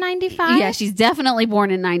born in 95? Yeah, she's definitely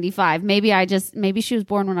born in 95. Maybe she was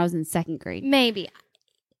born when I was in second grade. Maybe.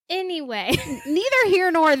 Anyway. Neither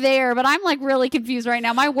here nor there, but I'm like really confused right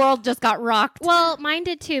now. My world just got rocked. Well, mine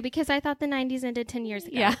did too, because I thought the 90s ended 10 years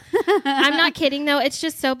ago. Yeah. I'm not kidding though. It's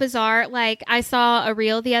just so bizarre. Like I saw a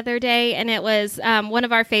reel the other day, and it was one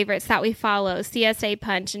of our favorites that we follow, CSA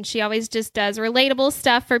Punch. And she always just does relatable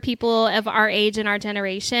stuff for people of our age and our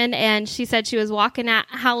generation. And she said she was walking at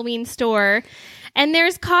a Halloween store, and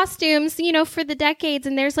there's costumes, for the decades,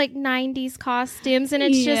 and there's like 90s costumes, and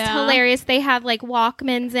it's just hilarious. They have like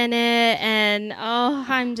Walkmans in it, and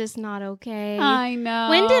I'm just not okay. I know.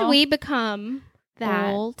 When did we become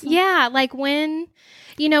that old? Yeah, like when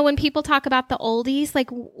people talk about the oldies, like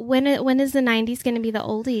when is the 90s going to be the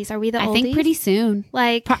oldies? Are we the oldies? I think pretty soon.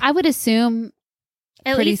 Like I would assume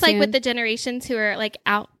at least like with the generations who are like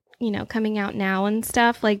out, coming out now and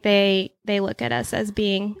stuff, like they look at us as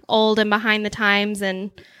being old and behind the times,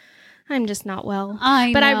 and I'm just not well.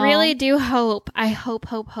 I But know. I really do hope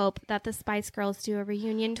that the Spice Girls do a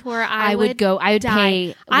reunion tour. I would go. I would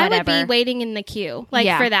pay I would whatever. be waiting in the queue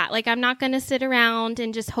for that. Like, I'm not going to sit around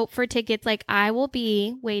and just hope for tickets. Like, I will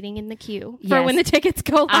be waiting in the queue for Yes. when the tickets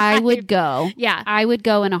go live. I would go. Yeah. I would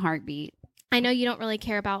go in a heartbeat. I know you don't really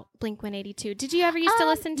care about Blink-182. Did you ever used to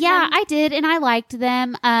listen to Yeah, them? I did, and I liked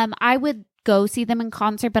them. I would go see them in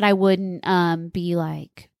concert, but I wouldn't be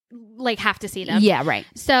like, have to see them. yeah, right.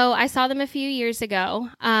 So I saw them a few years ago,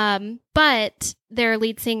 but their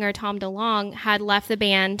lead singer, Tom DeLonge, had left the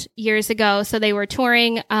band years ago. So they were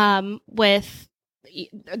touring with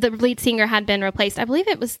the lead singer had been replaced. I believe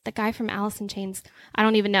it was the guy from Alice in Chains. I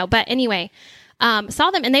don't even know. But anyway,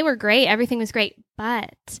 saw them and they were great. Everything was great.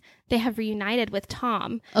 But they have reunited with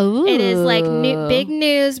Tom. Oh, It is like big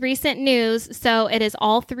news, recent news. So it is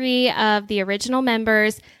all three of the original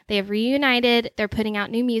members. They have reunited. They're putting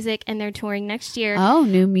out new music and they're touring next year. Oh,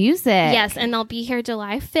 new music. Yes, and they'll be here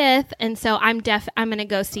July 5th. And so I'm going to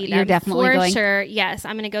go see them. You're definitely for going? sure. Yes,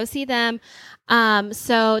 I'm going to go see them.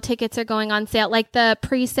 So tickets are going on sale. Like the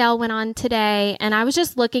pre-sale went on today and I was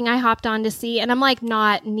just looking, I hopped on to see and I'm like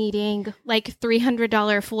not needing like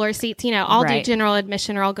 $300 floor seats. You know, I'll do Right. general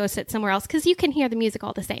admission or I'll go sit somewhere else because you can hear the music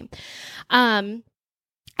all the same.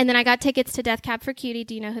 And then I got tickets to Death Cab for Cutie.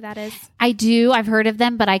 Do you know who that is? I do. I've heard of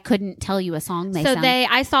them, but I couldn't tell you a song they sang.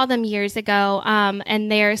 I saw them years ago,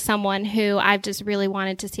 and they're someone who I've just really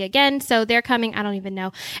wanted to see again. So they're coming. I don't even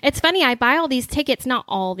know. It's funny. I buy all these tickets, not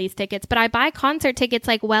all these tickets, but I buy concert tickets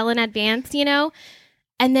like well in advance, you know?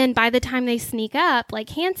 And then by the time they sneak up, like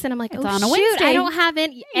Hanson, I'm like, It's oh, on a shoot, Wednesday. I don't have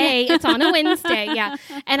any. It's on a Wednesday. Yeah.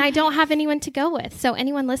 And I don't have anyone to go with. So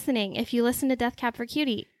anyone listening, if you listen to Death Cab for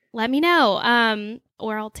Cutie, let me know.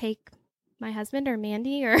 Or I'll take my husband or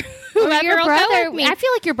Mandy or whoever your will brother. go with me. I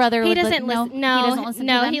feel like your brother. He would doesn't listen. he doesn't listen.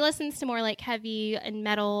 to them? He listens to more like heavy and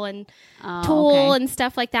metal and Oh, Tool okay. and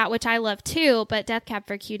stuff like that, which I love too. But Death Cab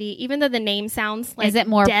for Cutie, even though the name sounds like Is it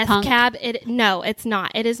more Death punk? Cab, no, it's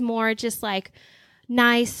not. It is more just like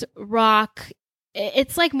nice rock.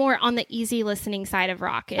 It's like more on the easy listening side of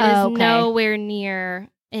rock. It is Oh, okay. nowhere near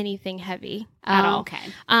anything heavy at all.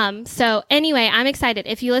 Okay. So anyway, I'm excited.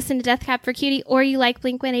 If you listen to Death Cab for Cutie or you like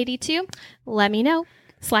Blink-182, let me know.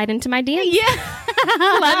 Slide into my DMs. Yeah.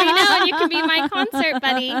 Let me know and you can be my concert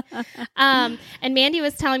buddy. And Mandy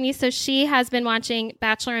was telling me, so she has been watching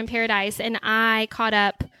Bachelor in Paradise and I caught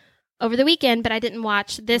up over the weekend, but I didn't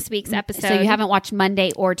watch this week's episode. So you haven't watched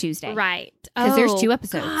Monday or Tuesday. Right. 'Cause there's 2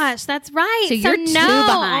 episodes. Gosh, that's right. So you're 2 Oh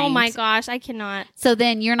behind. my gosh, I cannot. So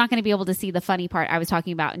then you're not going to be able to see the funny part I was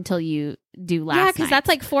talking about until you do last Yeah, night. because that's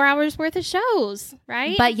like 4 hours worth of shows,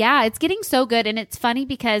 right? But yeah, it's getting so good. And it's funny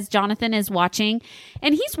because Jonathan is watching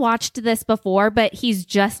and he's watched this before, but he's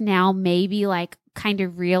just now maybe like kind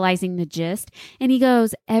of realizing the gist. And he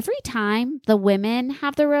goes, every time the women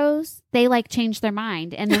have the rose, they like change their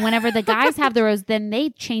mind. And then whenever the guys have the rose, then they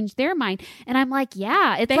change their mind. And I'm like,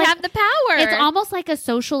 yeah, it's they like, have the power. it's almost like a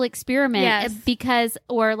social experiment Yes. because,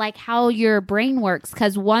 or like how your brain works.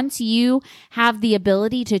 Because once you have the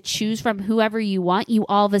ability to choose from whoever you want, you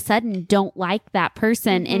all of a sudden don't like that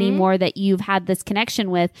person anymore that you've had this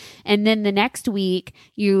connection with. And then the next week,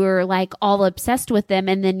 you're like all obsessed with them.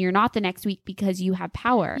 And then you're not the next week because you have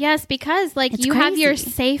power. Yes, because like It's you have your crazy.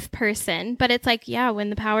 safe person, but it's like, yeah, when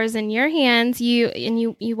the power's in your hands, you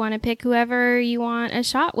want to pick whoever you want a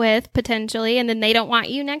shot with potentially, and then they don't want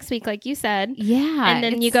you next week, like you said. Yeah. And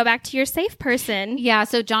then you it's- go back to your safe person. Yeah,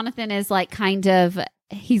 so Jonathan is like kind of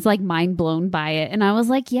he's like mind blown by it. And I was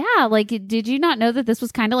like, yeah, like did you not know that this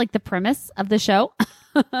was kind of like the premise of the show?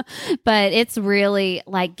 But it's really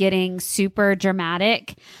like getting super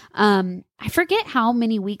dramatic. I forget how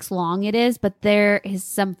many weeks long it is, but there is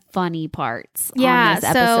some funny parts on this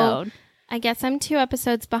episode. I guess I'm 2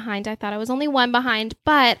 episodes behind. I thought I was only 1 behind,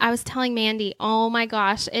 but I was telling Mandy, oh my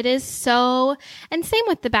gosh, it is so, and same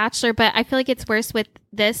with The Bachelor, but I feel like it's worse with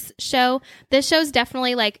this show. This show's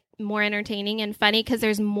definitely like more entertaining and funny because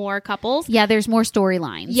there's more couples. Yeah, there's more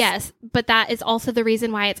storylines. Yes, but that is also the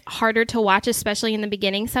reason why it's harder to watch, especially in the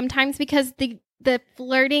beginning sometimes because the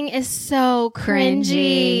flirting is so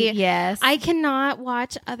cringy. Yes. I cannot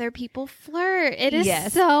watch other people flirt. It is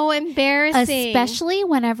Yes. so embarrassing. Especially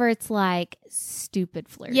whenever it's like stupid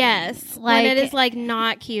flirting. Yes. Like when it is like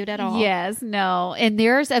not cute at all. Yes, no. And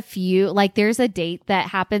there's a few, like there's a date that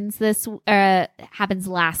happens happens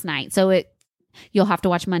last night. So you'll have to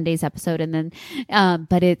watch Monday's episode and then,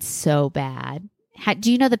 but it's so bad.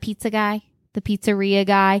 Do you know the pizza guy? The pizzeria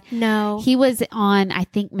guy? No. He was on, I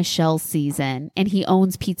think, Michelle's season, and he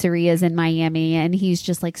owns pizzerias in Miami, and he's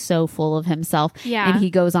just like so full of himself. Yeah. And he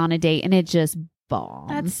goes on a date, and it just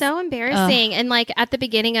bombs. That's so embarrassing. And like at the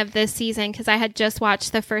beginning of this season, because I had just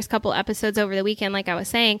watched the first couple episodes over the weekend, like I was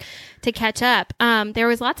saying, to catch up, there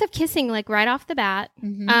was lots of kissing like right off the bat,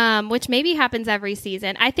 which maybe happens every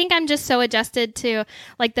season. I think I'm just so adjusted to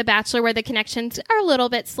like The Bachelor where the connections are a little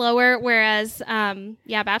bit slower, whereas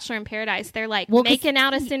Bachelor in Paradise, they're like making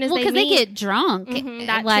out as soon as they meet. Because they get drunk.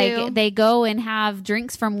 That like too. they go and have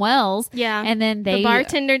drinks from wells. Yeah. And then the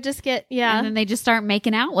bartender just and then they just start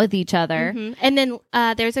making out with each other. And then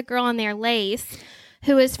there's a girl on there, Lace,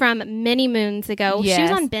 who is from many moons ago. Yes. She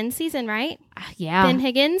was on Ben's season, right? Yeah. Ben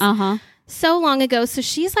Higgins. So long ago. So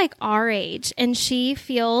she's like our age and she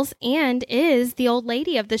feels and is the old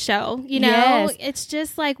lady of the show. You know, Yes. It's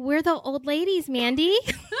just like we're the old ladies, Mandy.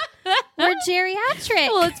 We're geriatric.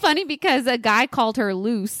 Well, it's funny because a guy called her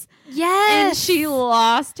loose. Yes. And she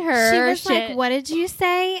lost her She was shit. like, what did you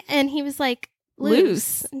say? And he was like,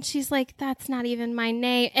 Loose. And she's like, that's not even my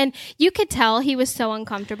name. And you could tell he was so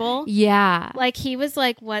uncomfortable. Yeah. Like he was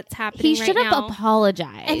like, what's happening He right should have now?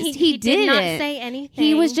 apologized. And he did not say anything.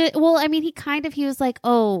 He was just, well, I mean, he was like,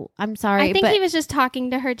 oh, I'm sorry. I think he was just talking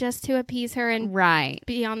to her just to appease her and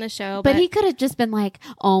be on the show. But he could have just been like,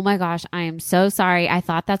 oh my gosh, I am so sorry. I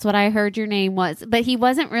thought that's what I heard your name was. But he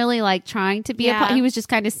wasn't really like trying to be he was just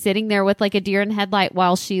kind of sitting there with like a deer in headlight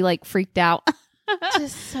while she like freaked out.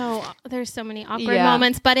 There's so many awkward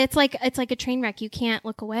moments, but it's like a train wreck. You can't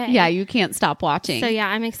look away. Yeah, you can't stop watching. So yeah,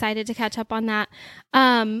 I'm excited to catch up on that.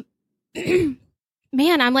 Man,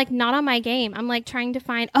 I'm like not on my game. I'm like trying to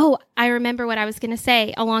find. Oh, I remember what I was going to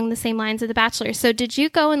say along the same lines of The Bachelor. So did you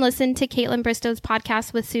go and listen to Caitlin Bristow's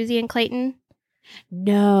podcast with Susie and Clayton?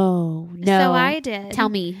 No. So I did. Tell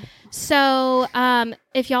me. So,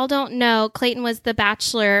 if y'all don't know, Clayton was The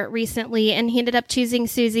Bachelor recently, and he ended up choosing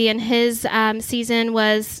Susie, and his season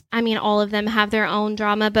was, I mean, all of them have their own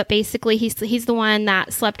drama, but basically he's the one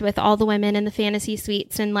that slept with all the women in the fantasy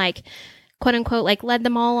suites and like, quote unquote, like led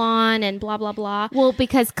them all on and blah, blah, blah. Well,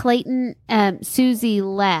 because Clayton, Susie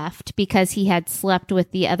left because he had slept with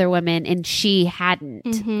the other women and she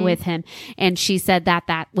hadn't with him. And she said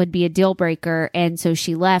that would be a deal breaker. And so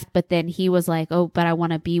she left, but then he was like, oh, but I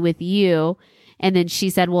want to be with you. And then she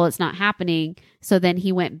said, well, it's not happening. So then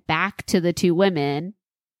he went back to the two women.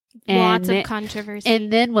 Lots of controversy.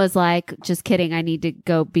 And then was like, just kidding. I need to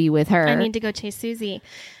go be with her. I need to go chase Susie.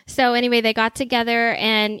 So anyway, they got together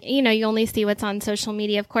and, you know, you only see what's on social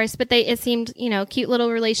media, of course, but it seemed, you know, cute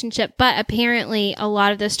little relationship. But apparently a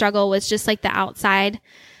lot of the struggle was just like the outside,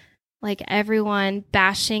 like everyone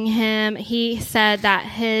bashing him. He said that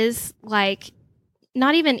his like,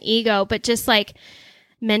 not even ego, but just like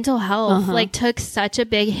mental health, like took such a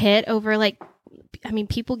big hit over like, I mean,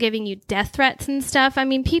 people giving you death threats and stuff. I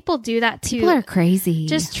mean, people do that too. People are crazy.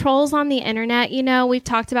 Just trolls on the internet. You know, we've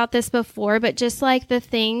talked about this before, but just like the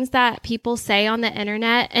things that people say on the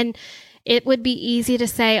internet, and it would be easy to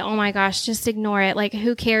say, oh my gosh, just ignore it. Like,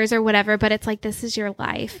 who cares or whatever. But it's like, this is your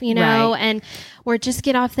life, you know, or just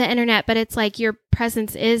get off the internet. But it's like your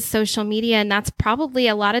presence is social media. And that's probably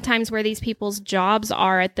a lot of times where these people's jobs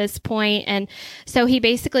are at this point. And so he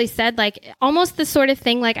basically said like almost the sort of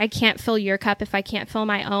thing, like, I can't fill your cup if I can't fill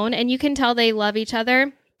my own. And you can tell they love each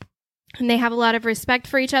other. And they have a lot of respect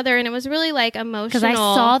for each other. And it was really like emotional. Because I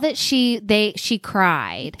saw that she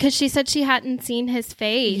cried. Because she said she hadn't seen his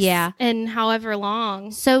face. Yeah. In however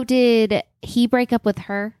long. So did he break up with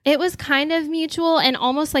her? It was kind of mutual and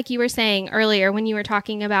almost like you were saying earlier when you were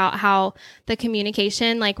talking about how the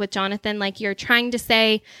communication, like with Jonathan, like you're trying to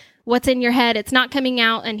say what's in your head. It's not coming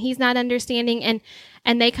out and he's not understanding.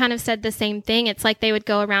 And they kind of said the same thing. It's like they would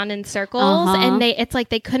go around in circles and it's like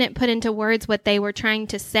they couldn't put into words what they were trying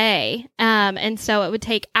to say. And so it would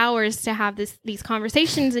take hours to have these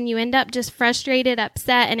conversations and you end up just frustrated,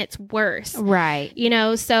 upset, and it's worse. Right. You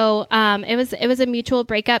know, so it was a mutual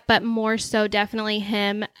breakup, but more so definitely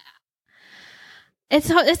him. It's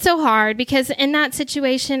so hard because in that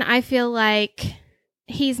situation, I feel like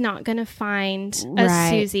he's not going to find a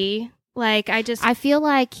Susie. Like I feel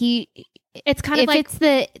like it's kind of like it's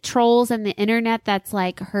the trolls and the internet that's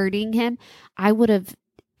like hurting him. I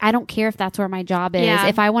don't care if that's where my job is. Yeah.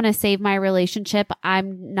 If I want to save my relationship,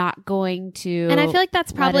 I'm not going to. And I feel like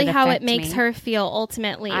that's probably how it makes her feel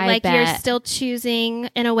ultimately. Like you're still choosing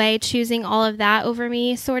all of that over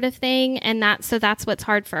me sort of thing. And that's what's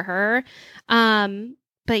hard for her.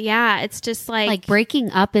 But yeah, it's just like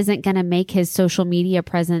breaking up isn't going to make his social media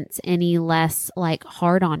presence any less like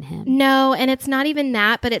hard on him. No, and it's not even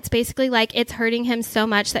that, but it's basically like it's hurting him so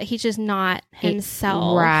much that he's just not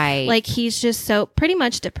himself. Right. Like he's just so pretty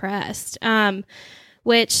much depressed.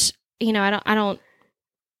 Which, you know,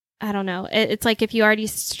 I don't know. It's like if you already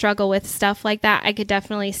struggle with stuff like that, I could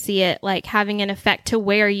definitely see it like having an effect to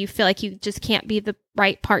where you feel like you just can't be the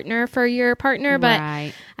right partner for your partner. But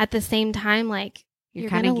Right. at the same time, like you're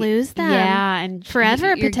kinda going to lose them. Yeah. And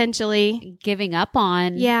Forever, you're potentially. giving up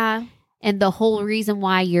on. Yeah. And the whole reason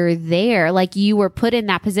why you're there, like you were put in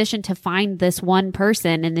that position to find this one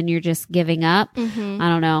person and then you're just giving up. Mm-hmm. I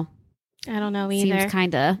don't know. I don't know either. Seems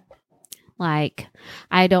kind of like,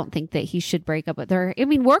 I don't think that he should break up with her. I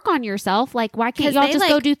mean, work on yourself. Like, why can't 'Cause y'all they, just like-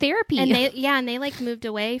 go do therapy? and they like moved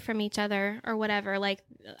away from each other or whatever. Like,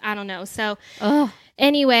 I don't know. So Ugh.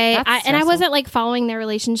 anyway, That's I stressful. wasn't like following their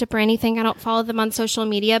relationship or anything. I don't follow them on social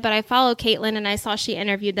media, but I follow Caitlin and I saw she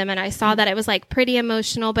interviewed them and I saw that it was like pretty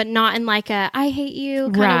emotional, but not in like a I hate you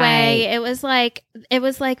kind of Right. way. It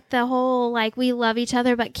was like the whole like we love each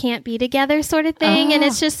other but can't be together sort of thing. And Ugh.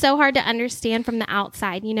 it's just so hard to understand from the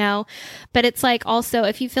outside, you know. But it's like also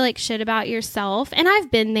if you feel like shit about yourself, and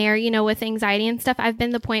I've been there, you know, with anxiety and stuff, I've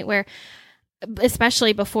been the point where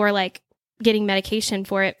especially before like getting medication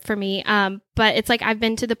for it for me. But it's like I've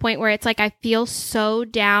been to the point where it's like I feel so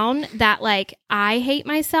down that like I hate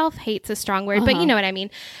myself. Hate's a strong word, but you know what I mean.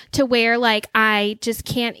 To where like I just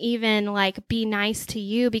can't even like be nice to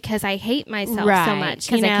you because I hate myself so much.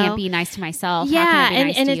 Because you I know? can't be nice to myself. How Yeah, can I be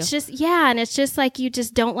nice and to it's you? just and it's just like you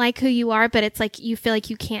just don't like who you are, but it's like you feel like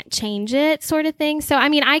you can't change it, sort of thing. So I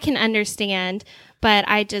mean, I can understand, but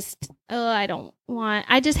I just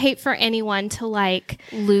I just hate for anyone to like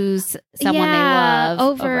lose someone they love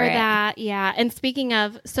over it. that. Yeah. And speaking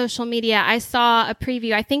of social media, I saw a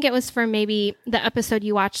preview. I think it was for maybe the episode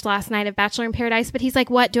you watched last night of Bachelor in Paradise, but he's like,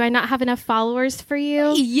 "What? Do I not have enough followers for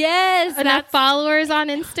you? Yes, Enough followers on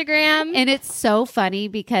Instagram?" and it's so funny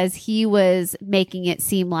because he was making it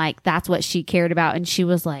seem like that's what she cared about, and she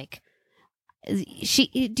was like,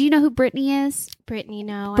 do you know who Brittany is? Brittany,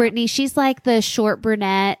 no. Brittany, she's like the short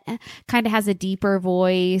brunette, kind of has a deeper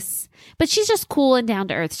voice, but she's just cool and down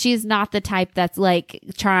to earth. She's not the type that's like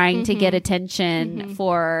trying to get attention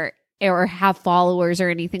for or have followers or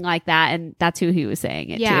anything like that. And that's who he was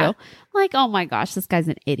saying it to. Like, oh my gosh, this guy's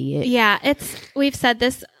an idiot. Yeah, we've said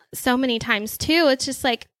this so many times too. It's just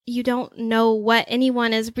like you don't know what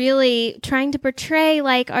anyone is really trying to portray.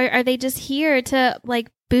 Like, are they just here to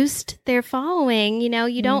like boost their following? You know,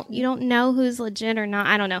 you don't know who's legit or not.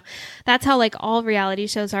 I don't know. That's how like all reality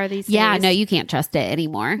shows are these days. Yeah, no, you can't trust it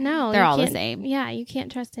anymore. No, they're you all the can't- same. Yeah, you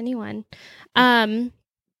can't trust anyone.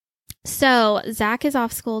 So Zach is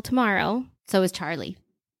off school tomorrow. So is Charlie.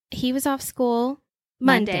 He was off school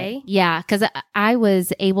Monday. Yeah, because I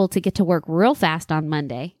was able to get to work real fast on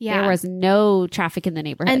Monday. Yeah. There was no traffic in the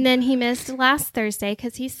neighborhood. And then he missed last Thursday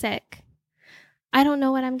because he's sick. I don't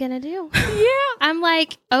know what I'm going to do. yeah. I'm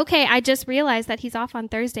like, okay, I just realized that he's off on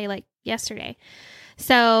Thursday, like yesterday.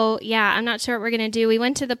 So yeah, I'm not sure what we're going to do. We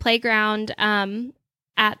went to the playground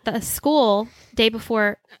at the school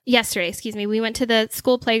yesterday. We went to the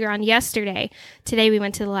school playground yesterday. Today we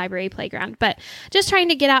went to the library playground, but just trying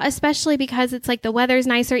to get out, especially because it's like the weather's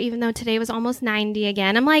nicer, even though today was almost 90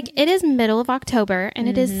 again. I'm like, it is middle of October and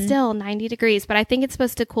it is still 90 degrees, but I think it's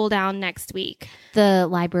supposed to cool down next week. The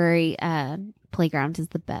library playground is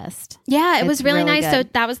the best. Yeah, it It's was really nice. good. So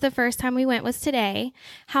that was the first time we went, was today.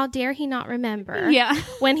 How dare he not remember? Yeah.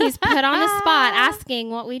 When he's put on the spot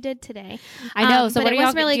asking what we did today. I know. So but what it are y'all,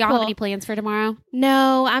 was really do y'all cool. have any plans for tomorrow?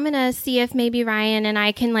 No, I'm going to see if maybe Ryan and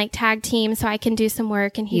I can like tag team so I can do some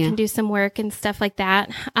work and he can do some work and stuff like that.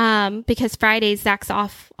 Because Fridays, Zach's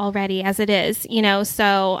off already as it is, you know,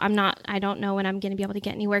 so I don't know when I'm going to be able to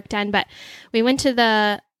get any work done. But we went to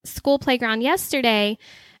the school playground yesterday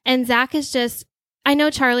and Zach is just, I know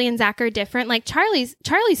Charlie and Zach are different. Like Charlie's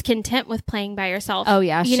content with playing by herself. Oh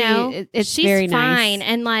yeah. She's very fine. nice.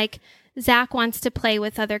 And like Zach wants to play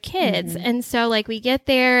with other kids. And so like we get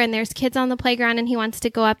there and there's kids on the playground and he wants to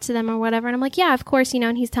go up to them or whatever. And I'm like, yeah, of course, you know,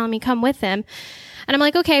 and he's telling me come with him. And I'm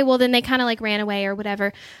like, okay, well then they kind of like ran away or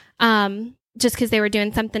whatever. Just because they were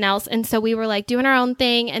doing something else. And so we were like doing our own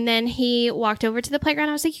thing. And then he walked over to the playground.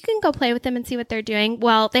 I was like, you can go play with them and see what they're doing.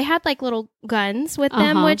 Well, they had like little guns with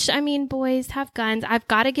them, which I mean, boys have guns. I've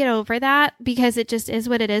got to get over that because it just is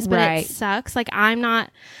what it is, but Right. it sucks. Like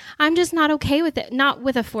I'm just not okay with it. Not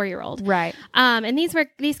with a 4-year-old. Right. And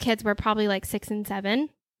these kids were probably like 6 and 7.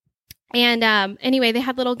 And anyway, they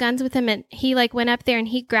had little guns with him and he like went up there and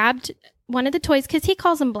he grabbed one of the toys because he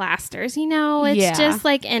calls them blasters, you know, it's Yeah. just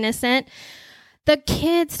like innocent. The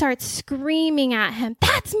kid starts screaming at him,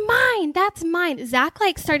 "That's mine! That's mine!" Zach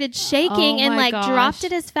like started shaking and like dropped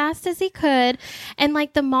it as fast as he could. And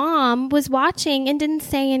like the mom was watching and didn't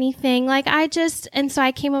say anything. Like and so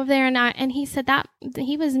I came over there and he said that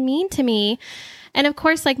he was mean to me. And of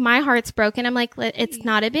course, like my heart's broken. I'm like, it's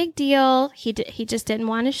not a big deal. He just didn't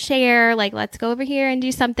want to share. Like, let's go over here and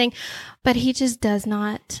do something. But he just does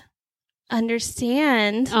not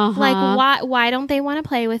understand. Like, why don't they want to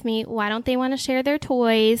play with me? Why don't they want to share their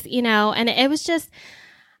toys? You know, and it was just,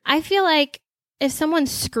 I feel like if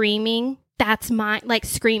someone's screaming, that's mine, like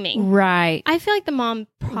screaming. Right. I feel like the mom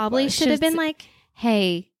probably should have been like,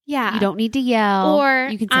 hey, yeah, you don't need to yell. Or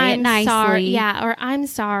you can say it nicely. Sorry. Yeah. Or I'm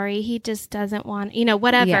sorry. He just doesn't want, you know,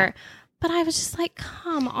 whatever. Yeah. But I was just like,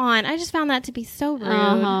 come on. I just found that to be so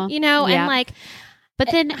rude, you know, and like, but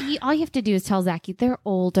then all you have to do is tell Zachy they're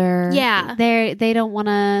older. Yeah. They don't want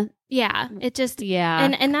to. Yeah. It just,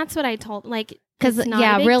 And that's what I told, like, because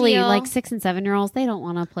really, deal. like 6 and 7 year olds, they don't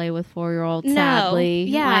want to play with 4-year-olds. No. Sadly,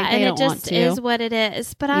 Yeah. like, and it just is what it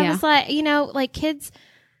is. But I was like, you know, like kids,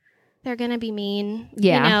 they're going to be mean.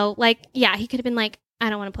 Yeah. You know, like, yeah, he could have been like, I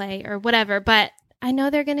don't want to play or whatever. But I know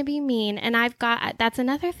they're going to be mean. And that's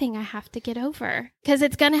another thing I have to get over because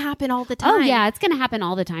it's going to happen all the time. Oh, yeah. It's going to happen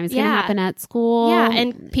all the time. It's going to happen at school. Yeah.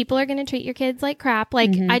 And people are going to treat your kids like crap.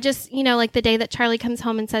 Like, I just, you know, like the day that Charlie comes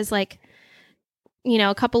home and says, like, you know,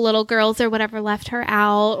 a couple little girls or whatever left her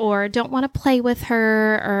out or don't want to play with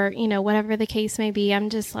her or, you know, whatever the case may be, I'm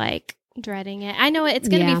just like dreading it. I know it's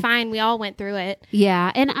going to be fine. We all went through it.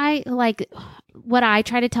 Yeah. And I like what I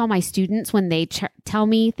try to tell my students when they tell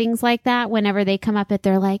me things like that, whenever they come up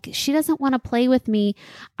they're like, she doesn't want to play with me.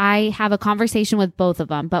 I have a conversation with both of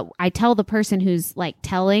them, but I tell the person who's like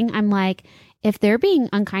telling, I'm like, if they're being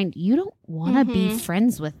unkind, you don't want to be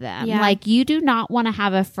friends with them. Yeah. Like you do not want to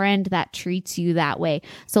have a friend that treats you that way.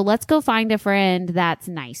 So let's go find a friend that's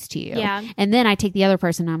nice to you. Yeah. And then I take the other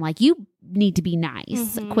person and I'm like, you need to be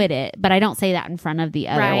nice. Quit it. But I don't say that in front of the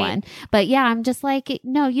other one. But yeah, I'm just like,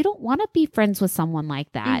 no, you don't want to be friends with someone like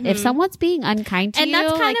that. If someone's being unkind to you, and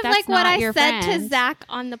that's kind of like what I said friend. to Zach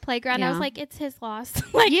on the playground. I was like, it's his loss.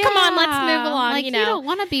 Like, come on, let's move along. Like, you know, you don't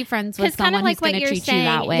want to be friends with someone kind of like who's going to treat you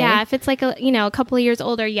that way. Yeah, if it's like a couple of years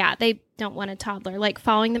older, they don't want a toddler like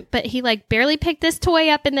following them, but he like barely picked this toy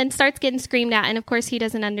up and then starts getting screamed at, and of course he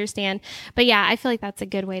doesn't understand. But yeah, I feel like that's a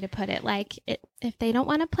good way to put it. Like if they don't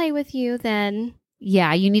want to play with you, then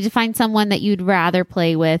yeah, you need to find someone that you'd rather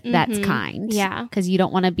play with that's kind. Yeah. Because you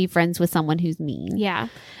don't want to be friends with someone who's mean. Yeah.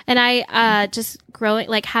 And I just growing,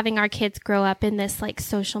 like having our kids grow up in this like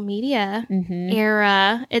social media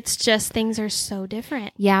era, it's just things are so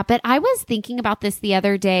different. Yeah. But I was thinking about this the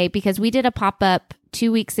other day because we did a pop-up 2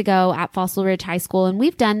 weeks ago at Fossil Ridge High School, and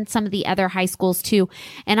we've done some of the other high schools too.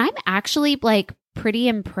 And I'm actually like pretty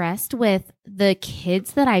impressed with the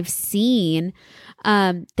kids that I've seen.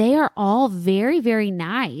 They are all very, very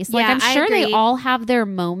nice. Like, Yeah, I'm sure I agree. they all have their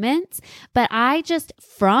moments, but I just,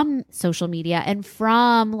 from social media and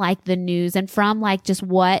from like the news and from like just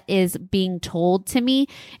what is being told to me,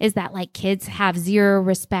 is that like kids have zero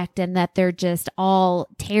respect and that they're just all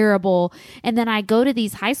terrible. And then I go to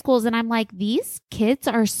these high schools and I'm like, these kids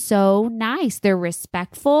are so nice. They're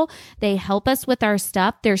respectful. They help us with our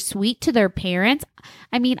stuff. They're sweet to their parents.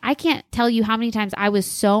 I mean, I can't tell you how many times I was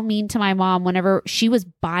so mean to my mom whenever she was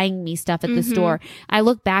buying me stuff at the store. I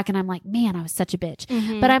look back and I'm like, man, I was such a bitch.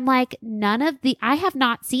 But I'm like, I have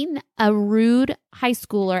not seen a rude high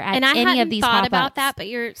schooler at And I any hadn't of these thought pop-ups. about that, but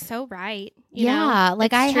you're so right. You Yeah, know?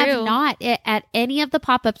 like It's I have true. not at any of the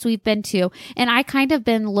pop-ups we've been to. And I kind of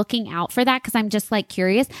been looking out for that because I'm just like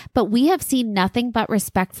curious. But we have seen nothing but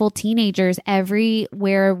respectful teenagers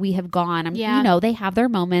everywhere we have gone. Yeah. You know, they have their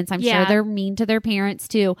moments. I'm sure Yeah. they're mean to their parents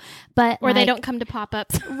too. But Or they like- don't come to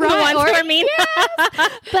pop-ups. Right, The ones or- who are mean.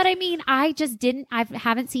 But I mean, I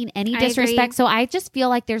haven't seen any I agree. disrespect. So I just feel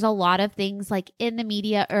like there's a lot of things like in the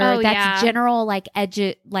media or Oh, that's yeah. general, like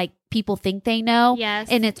like people think they know. Yes.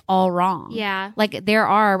 And it's all wrong. Yeah. Like there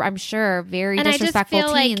are, I'm sure, very And I just disrespectful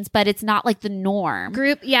feel like teens, but it's not like the norm.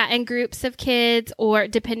 And groups of kids, or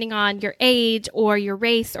depending on your age or your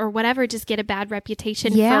race or whatever, just get a bad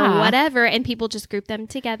reputation Yeah. for whatever, and people just group them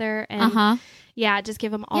together and just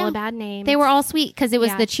give them all Yeah. a bad name. They were all sweet because it was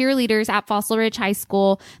Yeah. the cheerleaders at Fossil Ridge High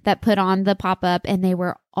School that put on the pop-up, and they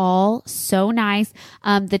were all so nice.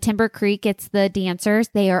 The Timber Creek, it's the dancers.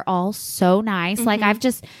 They are all so nice. Like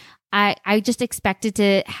I just expected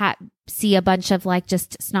to see a bunch of like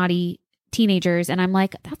just snotty teenagers, and I'm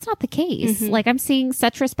like, that's not the case. Mm-hmm. Like, I'm seeing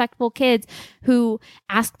such respectable kids who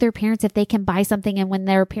ask their parents if they can buy something, and when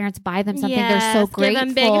their parents buy them something, they're so grateful. Give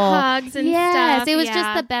them big hugs and stuff. It was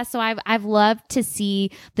just the best. So I've loved to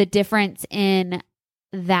see the difference in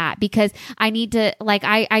that, because I need to, like,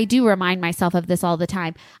 I do remind myself of this all the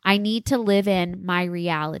time. I need to live in my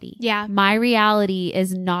reality. Yeah. My reality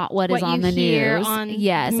is not what is on you the hear news. on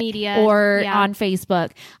yes. media or on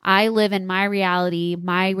Facebook. I live in my reality.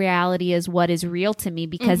 My reality is what is real to me,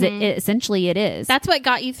 because it essentially it is. That's what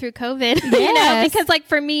got you through COVID. Yes. Because like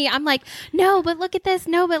for me, I'm like, no, but look at this.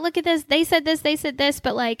 No, but look at this. They said this,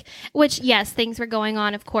 but like, which yes, things were going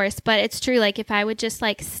on, of course, but it's true. Like if I would just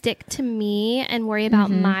like stick to me and worry about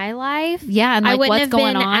my life, and like, I wouldn't what's have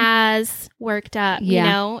going been on as worked up. You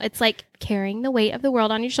know, it's like carrying the weight of the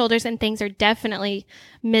world on your shoulders, and things are definitely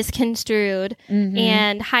misconstrued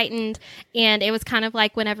and heightened. And it was kind of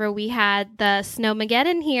like whenever we had the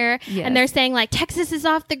Snowmageddon here, and they're saying like Texas is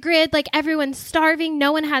off the grid, like everyone's starving,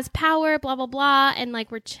 no one has power, blah blah blah, and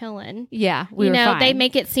like we're chilling. We were fine. They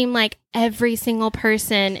make it seem like every single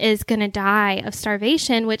person is gonna die of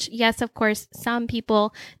starvation, which yes, of course, some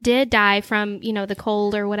people did die from the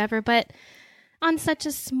cold or whatever, but on such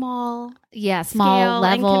a small small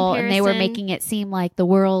level, and they were making it seem like the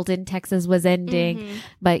world in Texas was ending.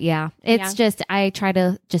 But it's just, I try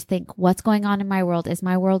to just think, what's going on in my world? Is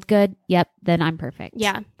my world good? Yep, then I'm perfect.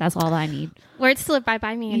 That's all I need. Words to live by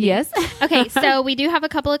Mandy. Yes. Okay, so we do have a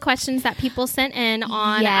couple of questions that people sent in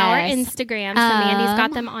on our Instagram. So Mandy's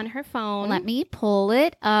got them on her phone. Let me pull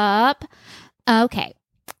it up. Okay.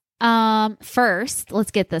 First, let's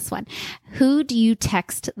get this one. Who do you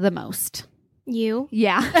text the most? You.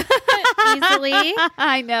 Yeah. Easily.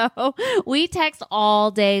 I know. We text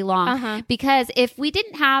all day long because if we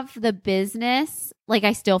didn't have the business, like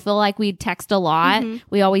I still feel like we'd text a lot.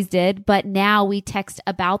 We always did. But now we text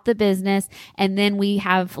about the business, and then we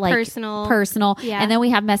have like personal. Yeah. And then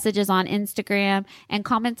we have messages on Instagram and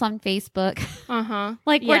comments on Facebook.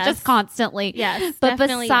 Like we're just constantly. Yes. But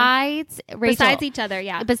besides Rachel, besides each other.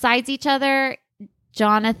 Yeah. Besides each other,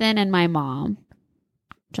 Jonathan and my mom.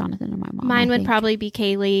 Mine would probably be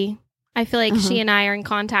Kaylee. I feel like she and I are in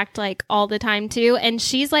contact like all the time too. And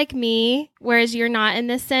she's like me, whereas you're not in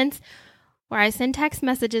this sense, where I send text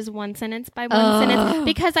messages one sentence by one sentence,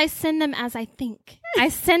 because I send them as I think. I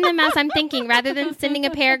send them as I'm thinking rather than sending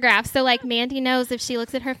a paragraph. So like Mandy knows if she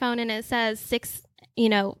looks at her phone and it says 6,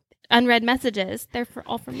 unread messages, they're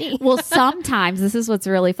all for me. Well, sometimes this is what's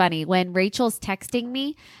really funny. When Rachel's texting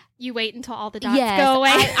me, you wait until all the dots go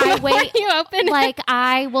away. I wait. You open like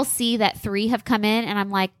I will see that 3 have come in, and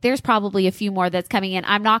I'm like, there's probably a few more that's coming in.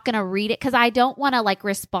 I'm not going to read it because I don't want to like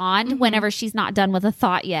respond whenever she's not done with a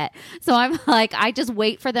thought yet. So I'm like, I just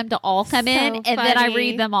wait for them to all come in, and then I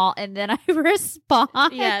read them all, and then I respond.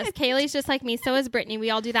 Yes, Kaylee's just like me. So is Brittany.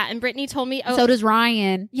 We all do that. And Brittany told me, so does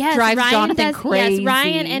Ryan. Yes, drives Ryan Jonathan crazy.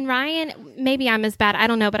 Yes, Ryan. Maybe I'm as bad. I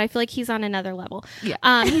don't know, but I feel like he's on another level.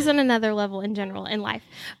 Yeah, he's on another level in general in life.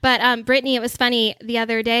 But Brittany, it was funny the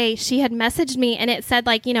other day. She had messaged me, and it said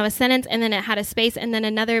like a sentence, and then it had a space, and then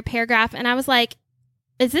another paragraph, and I was like,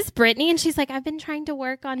 is this Brittany? And she's like, I've been trying to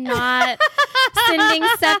work on not sending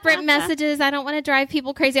separate messages. I don't want to drive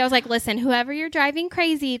people crazy. I was like, listen, whoever you're driving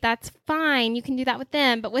crazy, that's fine. You can do that with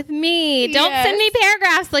them. But with me, don't send me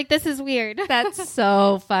paragraphs. Like, this is weird. That's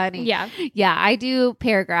so funny. Yeah. Yeah, I do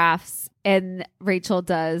paragraphs, and Rachel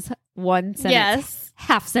does one sentence. Yes.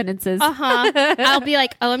 Half sentences. I'll be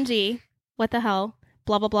like, OMG, what the hell?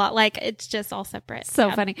 Blah, blah, blah. Like, it's just all separate. So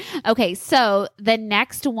funny. Okay, so the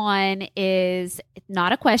next one is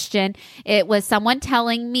not a question. It was someone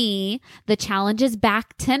telling me the challenge is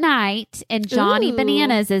back tonight, and Johnny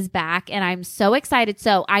Bananas is back, and I'm so excited.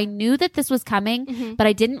 So I knew that this was coming, but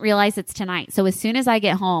I didn't realize it's tonight. So as soon as I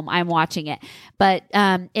get home, I'm watching it. But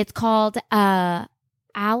it's called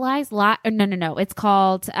it's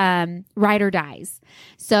called Ride or Dies.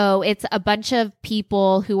 So it's a bunch of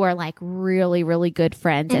people who are like really, really good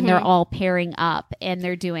friends, and they're all pairing up, and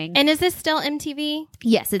they're doing. And is this still MTV?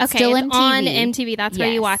 Yes, it's still it's MTV. on MTV. That's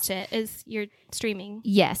where you watch it. Is your streaming?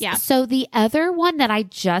 Yes. Yeah. So the other one that I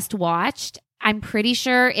just watched, I'm pretty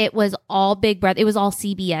sure it was all Big Brother. It was all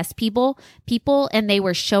CBS people, and they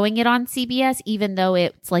were showing it on CBS, even though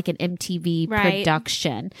it's like an MTV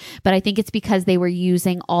production. But I think it's because they were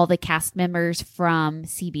using all the cast members from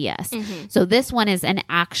CBS. So this one is an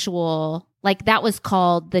actual, like that was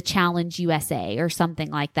called the Challenge USA or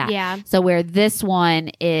something like that. Yeah. So where this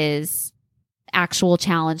one is actual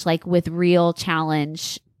challenge, like with real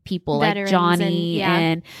challenge people, veterans, like Johnny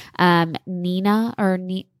and Nina or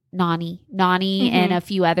Nani and a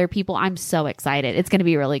few other people. I'm so excited. It's going to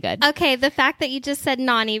be really good. Okay, the fact that you just said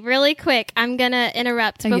Nani, really quick, I'm going to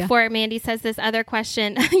interrupt before Mandy says this other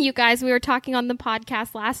question. You guys, we were talking on the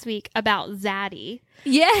podcast last week about Zaddy.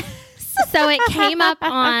 Yes. So it came up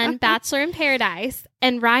on Bachelor in Paradise,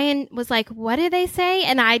 and Ryan was like, what did they say?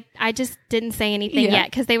 And I just didn't say anything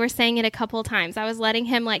yet because they were saying it a couple of times. I was letting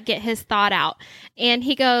him like get his thought out. And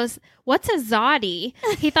he goes, what's a Zoddy?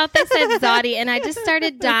 He thought they said Zoddy, and I just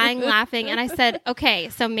started dying laughing. And I said, okay,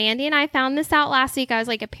 so Mandy and I found this out last week. I was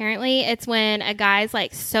like, apparently it's when a guy's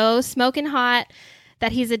like so smoking hot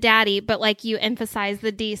that he's a daddy, but like you emphasize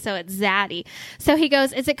the D, so it's Zaddy. So he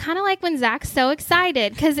goes, is it kind of like when Zach's so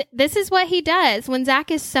excited? Because this is what he does. When Zach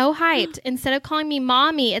is so hyped, instead of calling me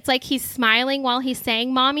mommy, it's like he's smiling while he's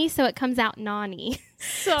saying mommy, so it comes out Nani.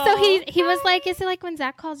 So he was like, is it like when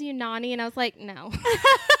Zach calls you Nani? And I was like, no.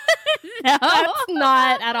 No. That's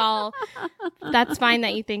not at all. That's fine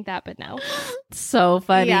that you think that, but no. So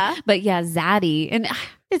funny. Yeah. But yeah, Zaddy. And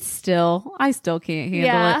I still can't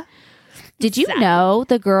handle it. Did you Zaddy. know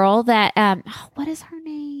the girl that, what is her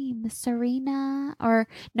name? Serena? Or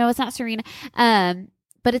no, it's not Serena.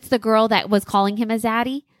 But it's the girl that was calling him a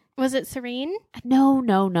Zaddy. Was it Serene? No. I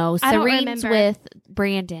don't Serene's remember. with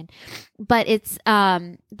Brandon. But it's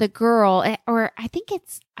the girl, or I think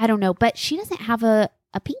it's, I don't know, but she doesn't have a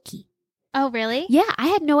pinky. Oh, really? Yeah, I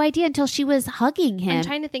had no idea until she was hugging him. I'm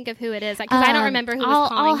trying to think of who it is because I don't remember who was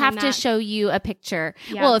calling I'll him have to that. show you a picture.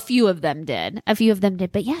 Yeah. Well, a few of them did.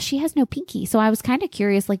 But yeah, she has no pinky. So I was kind of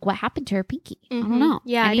curious, like, what happened to her pinky? I don't know.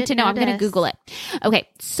 Yeah, I need to know. I'm going to Google it. Okay,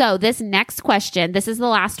 so this next question, this is the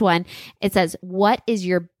last one. It says, what is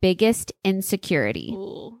your biggest insecurity?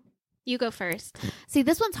 Ooh. You go first. See,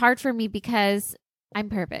 this one's hard for me because I'm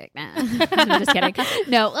perfect. Nah. I'm just kidding.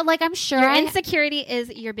 No, like I'm sure Your insecurity is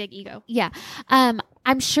your big ego. Yeah.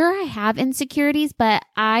 I'm sure I have insecurities, but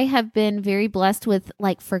I have been very blessed with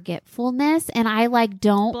like forgetfulness, and I like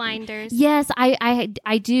don't Blinders. Yes,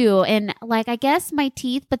 I do. And like I guess my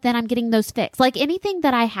teeth, but then I'm getting those fixed. Like anything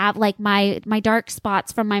that I have, like my dark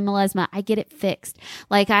spots from my melasma, I get it fixed.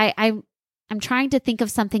 Like I'm trying to think of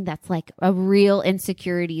something that's like a real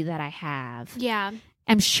insecurity that I have. Yeah.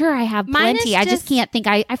 I'm sure I have Mine plenty. is I just just- can't think.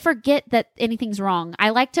 I forget that anything's wrong. I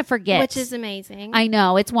like to forget. Which is amazing. I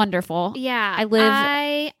know. It's wonderful. Yeah.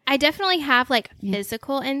 I I definitely have like Yeah.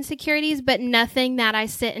 physical insecurities, but nothing that I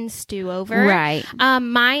sit and stew over. Right.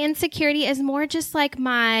 My insecurity is more just like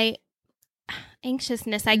my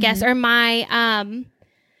anxiousness, I guess, or my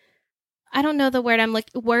I don't know the word I'm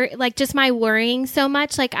like just my worrying so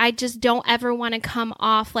much. Like I just don't ever want to come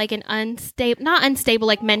off like an not unstable,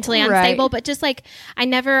 like mentally unstable, but just like I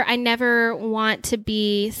never want to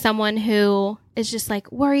be someone who is just like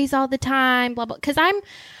worries all the time, blah, blah. Cause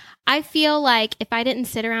I feel like if I didn't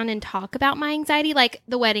sit around and talk about my anxiety, like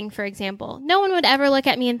the wedding, for example, no one would ever look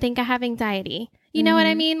at me and think I have anxiety. You know what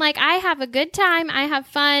I mean? Like I have a good time. I have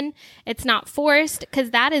fun. It's not forced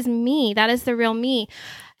because that is me. That is the real me.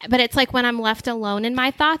 But it's like when I'm left alone in my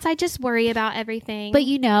thoughts, I just worry about everything. But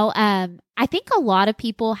you know, I think a lot of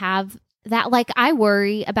people have that. Like I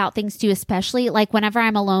worry about things too, especially like whenever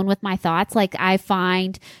I'm alone with my thoughts. Like I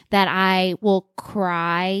find that I will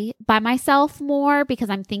cry by myself more because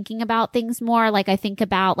I'm thinking about things more. Like I think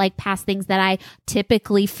about like past things that I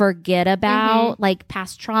typically forget about, like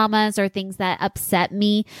past traumas or things that upset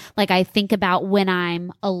me. Like I think about when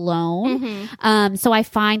I'm alone. So I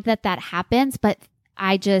find that happens, but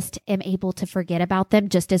I just am able to forget about them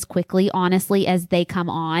just as quickly, honestly, as they come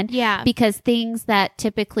on. Yeah. Because things that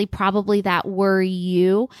typically probably that worry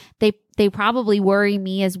you, they probably worry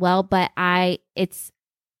me as well, but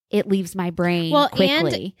it leaves my brain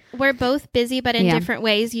quickly. And we're both busy, but in different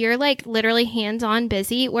ways. You're like literally hands-on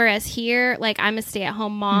busy, whereas here, like I'm a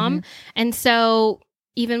stay-at-home mom. And so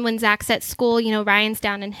even when Zach's at school, you know, Ryan's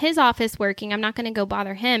down in his office working. I'm not going to go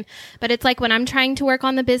bother him. But it's like when I'm trying to work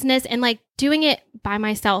on the business and like doing it by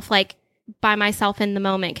myself in the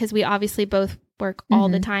moment, because we obviously both work all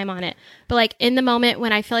the time on it. But like in the moment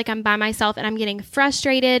when I feel like I'm by myself and I'm getting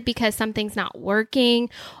frustrated because something's not working,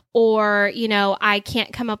 or, you know, I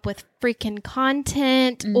can't come up with freaking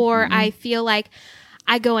content, or I feel like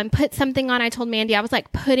I go and put something on. I told Mandy, I was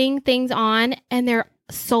like putting things on and they're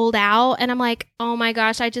sold out, and I'm like, oh my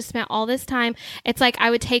gosh, I just spent all this time. It's like I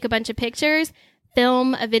would take a bunch of pictures,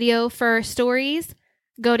 film a video for stories,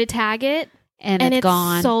 go to tag it, and it's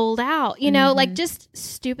gone. Sold out, you know, like just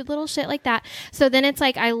stupid little shit like that. So then it's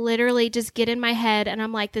like I literally just get in my head and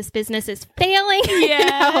I'm like, this business is failing.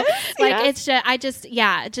 Yes. Like it's just I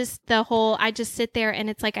just sit there and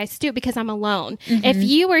it's like I stew because I'm alone. If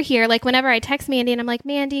you were here, like whenever I text Mandy and I'm like,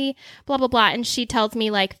 Mandy, blah blah blah, and she tells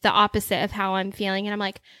me like the opposite of how I'm feeling, and I'm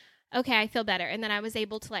like, okay, I feel better. And then I was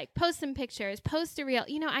able to like post some pictures, post a reel.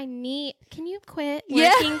 You know, can you quit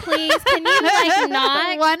working, please? Can you like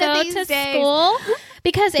not go to school?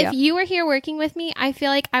 Because if you were here working with me, I feel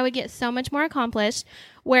like I would get so much more accomplished.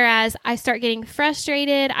 Whereas I start getting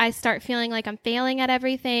frustrated, I start feeling like I'm failing at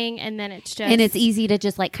everything, and then it's just... And it's easy to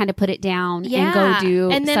just like kind of put it down and go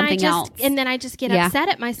do something else. And then I just get upset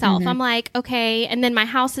at myself. I'm like, okay, and then my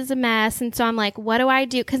house is a mess, and so I'm like, what do I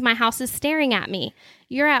do? Because my house is staring at me.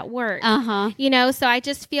 You're at work. You know, so I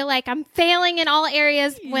just feel like I'm failing in all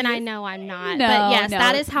areas when I know I'm not. But yes,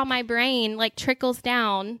 that is how my brain like trickles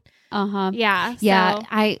down. Yeah.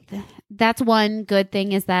 Yeah. That's one good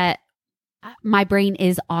thing is that my brain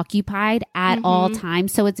is occupied at all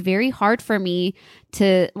times. So it's very hard for me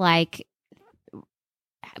to like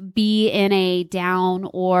be in a down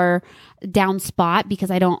spot because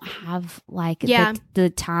I don't have like the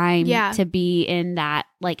time to be in that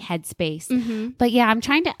like headspace. But yeah, I'm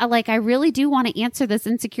trying to like, I really do want to answer this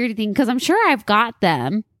insecurity thing because I'm sure I've got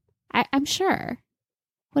them. I'm sure.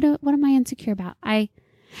 What am I insecure about?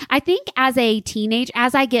 I think as a teenage,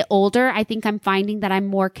 as I get older, I think I'm finding that I'm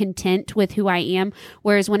more content with who I am.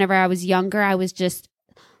 Whereas whenever I was younger, I was just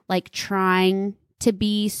like trying to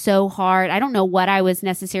be so hard. I don't know what I was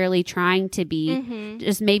necessarily trying to be,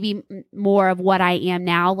 just maybe more of what I am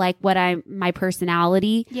now, like what my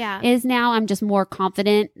personality is now. I'm just more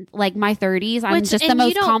confident. Like my 30s, I'm just the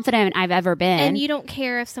most confident I've ever been. And you don't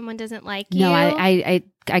care if someone doesn't like you. No,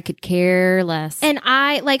 I could care less. And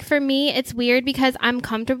for me, it's weird because I'm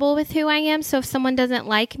comfortable with who I am. So if someone doesn't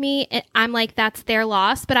like me, I'm like, that's their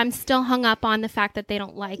loss, but I'm still hung up on the fact that they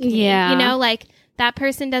don't like me. Yeah. You know, like that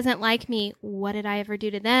person doesn't like me. What did I ever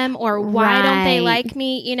do to them? Or why don't they like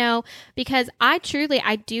me? You know, because I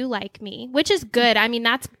do like me, which is good. I mean,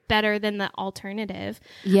 that's better than the alternative.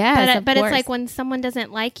 Yeah. But it's like when someone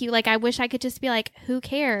doesn't like you, like I wish I could just be like, who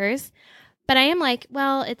cares? But I am like,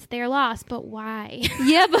 well, it's their loss, but why?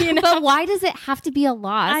 Yeah, but, but why does it have to be a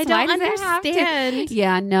loss? I don't understand.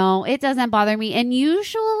 Yeah, no, it doesn't bother me. And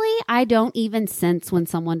usually I don't even sense when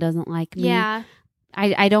someone doesn't like me. Yeah.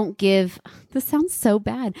 I don't give, this sounds so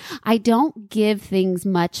bad. I don't give things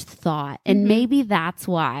much thought. And maybe that's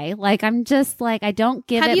why. Like, I'm just like, I don't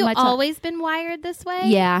give Have it you much always been wired this way?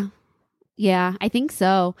 Yeah. Yeah, I think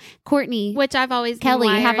so. Courtney, which I've always Kelly,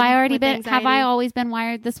 been have I always been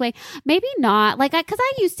wired this way? Maybe not. Like, because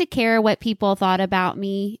I used to care what people thought about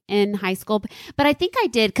me in high school, but I think I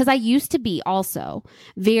did because I used to be also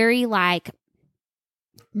very like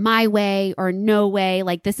my way or no way,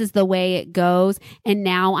 like this is the way it goes. And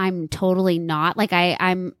now I'm totally not. Like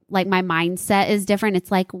I'm like my mindset is different.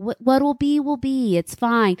 It's like what will be. It's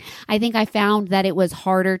fine. I think I found that it was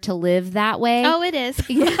harder to live that way. Oh, it is.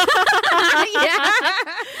 Yeah.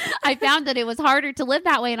 I found that it was harder to live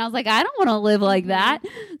that way, and I was like, I don't want to live like that.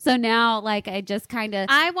 So now, like, I just kind of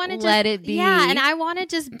let it be. Yeah, and I want to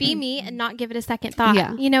just be me and not give it a second thought.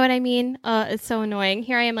 Yeah. You know what I mean? It's so annoying.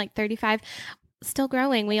 Here I am, like 35. Still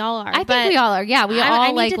growing. We all are. I think we all are. Yeah,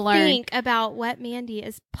 I need to learn. Think about what Mandy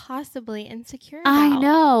is possibly insecure about. I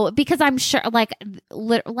know, because I'm sure, like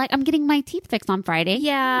I'm getting my teeth fixed on Friday.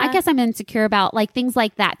 Yeah, I guess I'm insecure about like things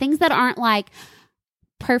like that, things that aren't like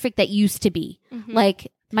perfect that used to be.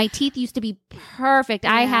 Like my teeth used to be perfect.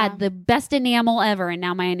 Yeah. I had the best enamel ever, and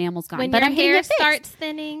now my enamel's gone. When but your hair starts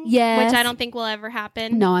thinning, which I don't think will ever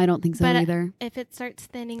happen. No, I don't think so either. If it starts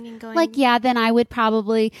thinning and going, like, yeah, then I would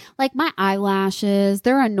probably like my eyelashes.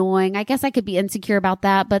 They're annoying. I guess I could be insecure about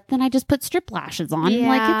that, but then I just put strip lashes on. Yeah.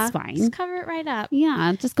 Like, it's fine. Just cover it right up.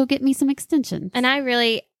 Yeah, just go get me some extensions. And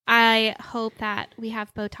I hope that we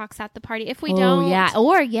have Botox at the party. If we don't. Yeah.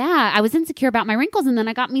 Or, yeah, I was insecure about my wrinkles and then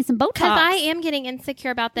I got me some Botox. Because I am getting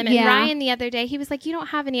insecure about them. And Ryan the other day, he was like, you don't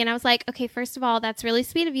have any. And I was like, okay, first of all, that's really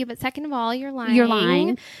sweet of you. But second of all, you're lying. You're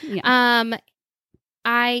lying. Yeah.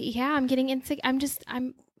 I'm getting insecure.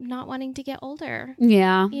 I'm not wanting to get older.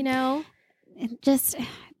 Yeah. You know?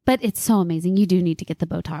 But it's so amazing. You do need to get the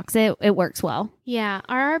Botox. It works well. Yeah.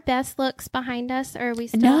 Are our best looks behind us, or we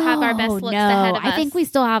still have our best looks ahead of us? I think we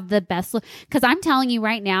still have the best look. Because I'm telling you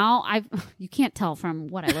right now, you can't tell from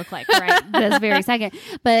what I look like right this very second.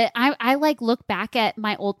 But I like look back at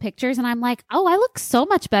my old pictures and I'm like, oh, I look so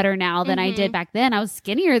much better now than I did back then. I was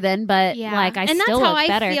skinnier then, but like I still look better. And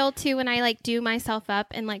that's how I feel too when I like do myself up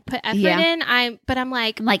and like put effort in. I'm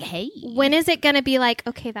like, hey, when is it going to be like,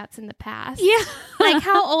 okay, that's in the past? Yeah. Like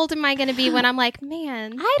how old am I going to be when I'm like,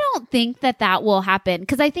 man? I don't think that will happen,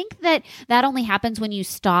 because I think that only happens when you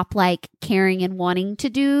stop like caring and wanting to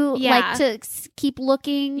do, like to keep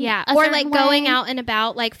looking. Yeah. a Or certain like going way. out and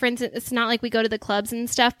about. Like, for instance, it's not like we go to the clubs and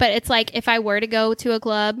stuff, but it's like if I were to go to a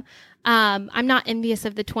club, I'm not envious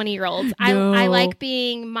of the 20-year-olds. No. I like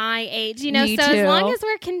being my age, you know, Me so too. as long as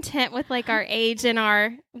we're content with like our age and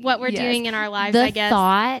what we're Yes. doing in our lives, The I guess.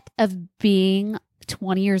 thought of being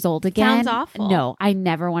 20 years old again. Sounds awful. No, I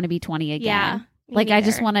never want to be 20 again. Yeah. me Like, I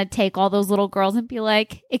just neither. want to take all those little girls and be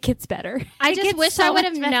like, it gets better. I It just gets wish so I would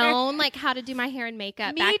much have better. known like how to do my hair and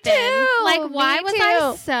makeup Me back then. too. Like, why Me was I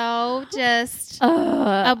too. so just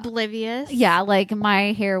oblivious? Yeah, like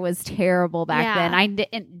my hair was terrible back Yeah.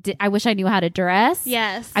 then. I wish I knew how to dress.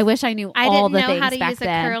 Yes. I wish I knew I all didn't the know things how to back use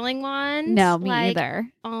then. a curling wand. No, me Like, either.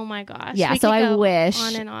 Oh my gosh. Yeah, We so could I go wish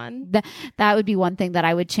on and on. that would be one thing that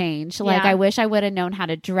I would change. Like, Yeah. I wish I would have known how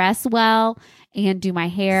to dress well and do my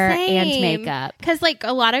hair and Same. makeup. Because like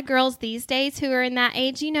a lot of girls these days who are in that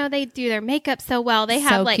age, you know, they do their makeup so well. They So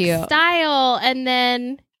have like cute. style, and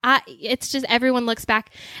then it's just everyone looks back,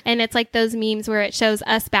 and it's like those memes where it shows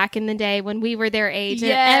us back in the day when we were their age,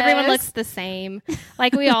 and everyone Yes. looks the same.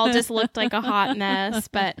 Like we all just looked like a hot mess.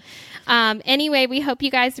 But anyway, we hope you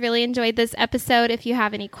guys really enjoyed this episode. If you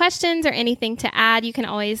have any questions or anything to add, you can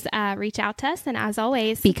always reach out to us. And as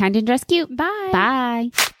always, Be kind and dress cute. bye.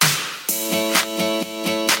 Bye.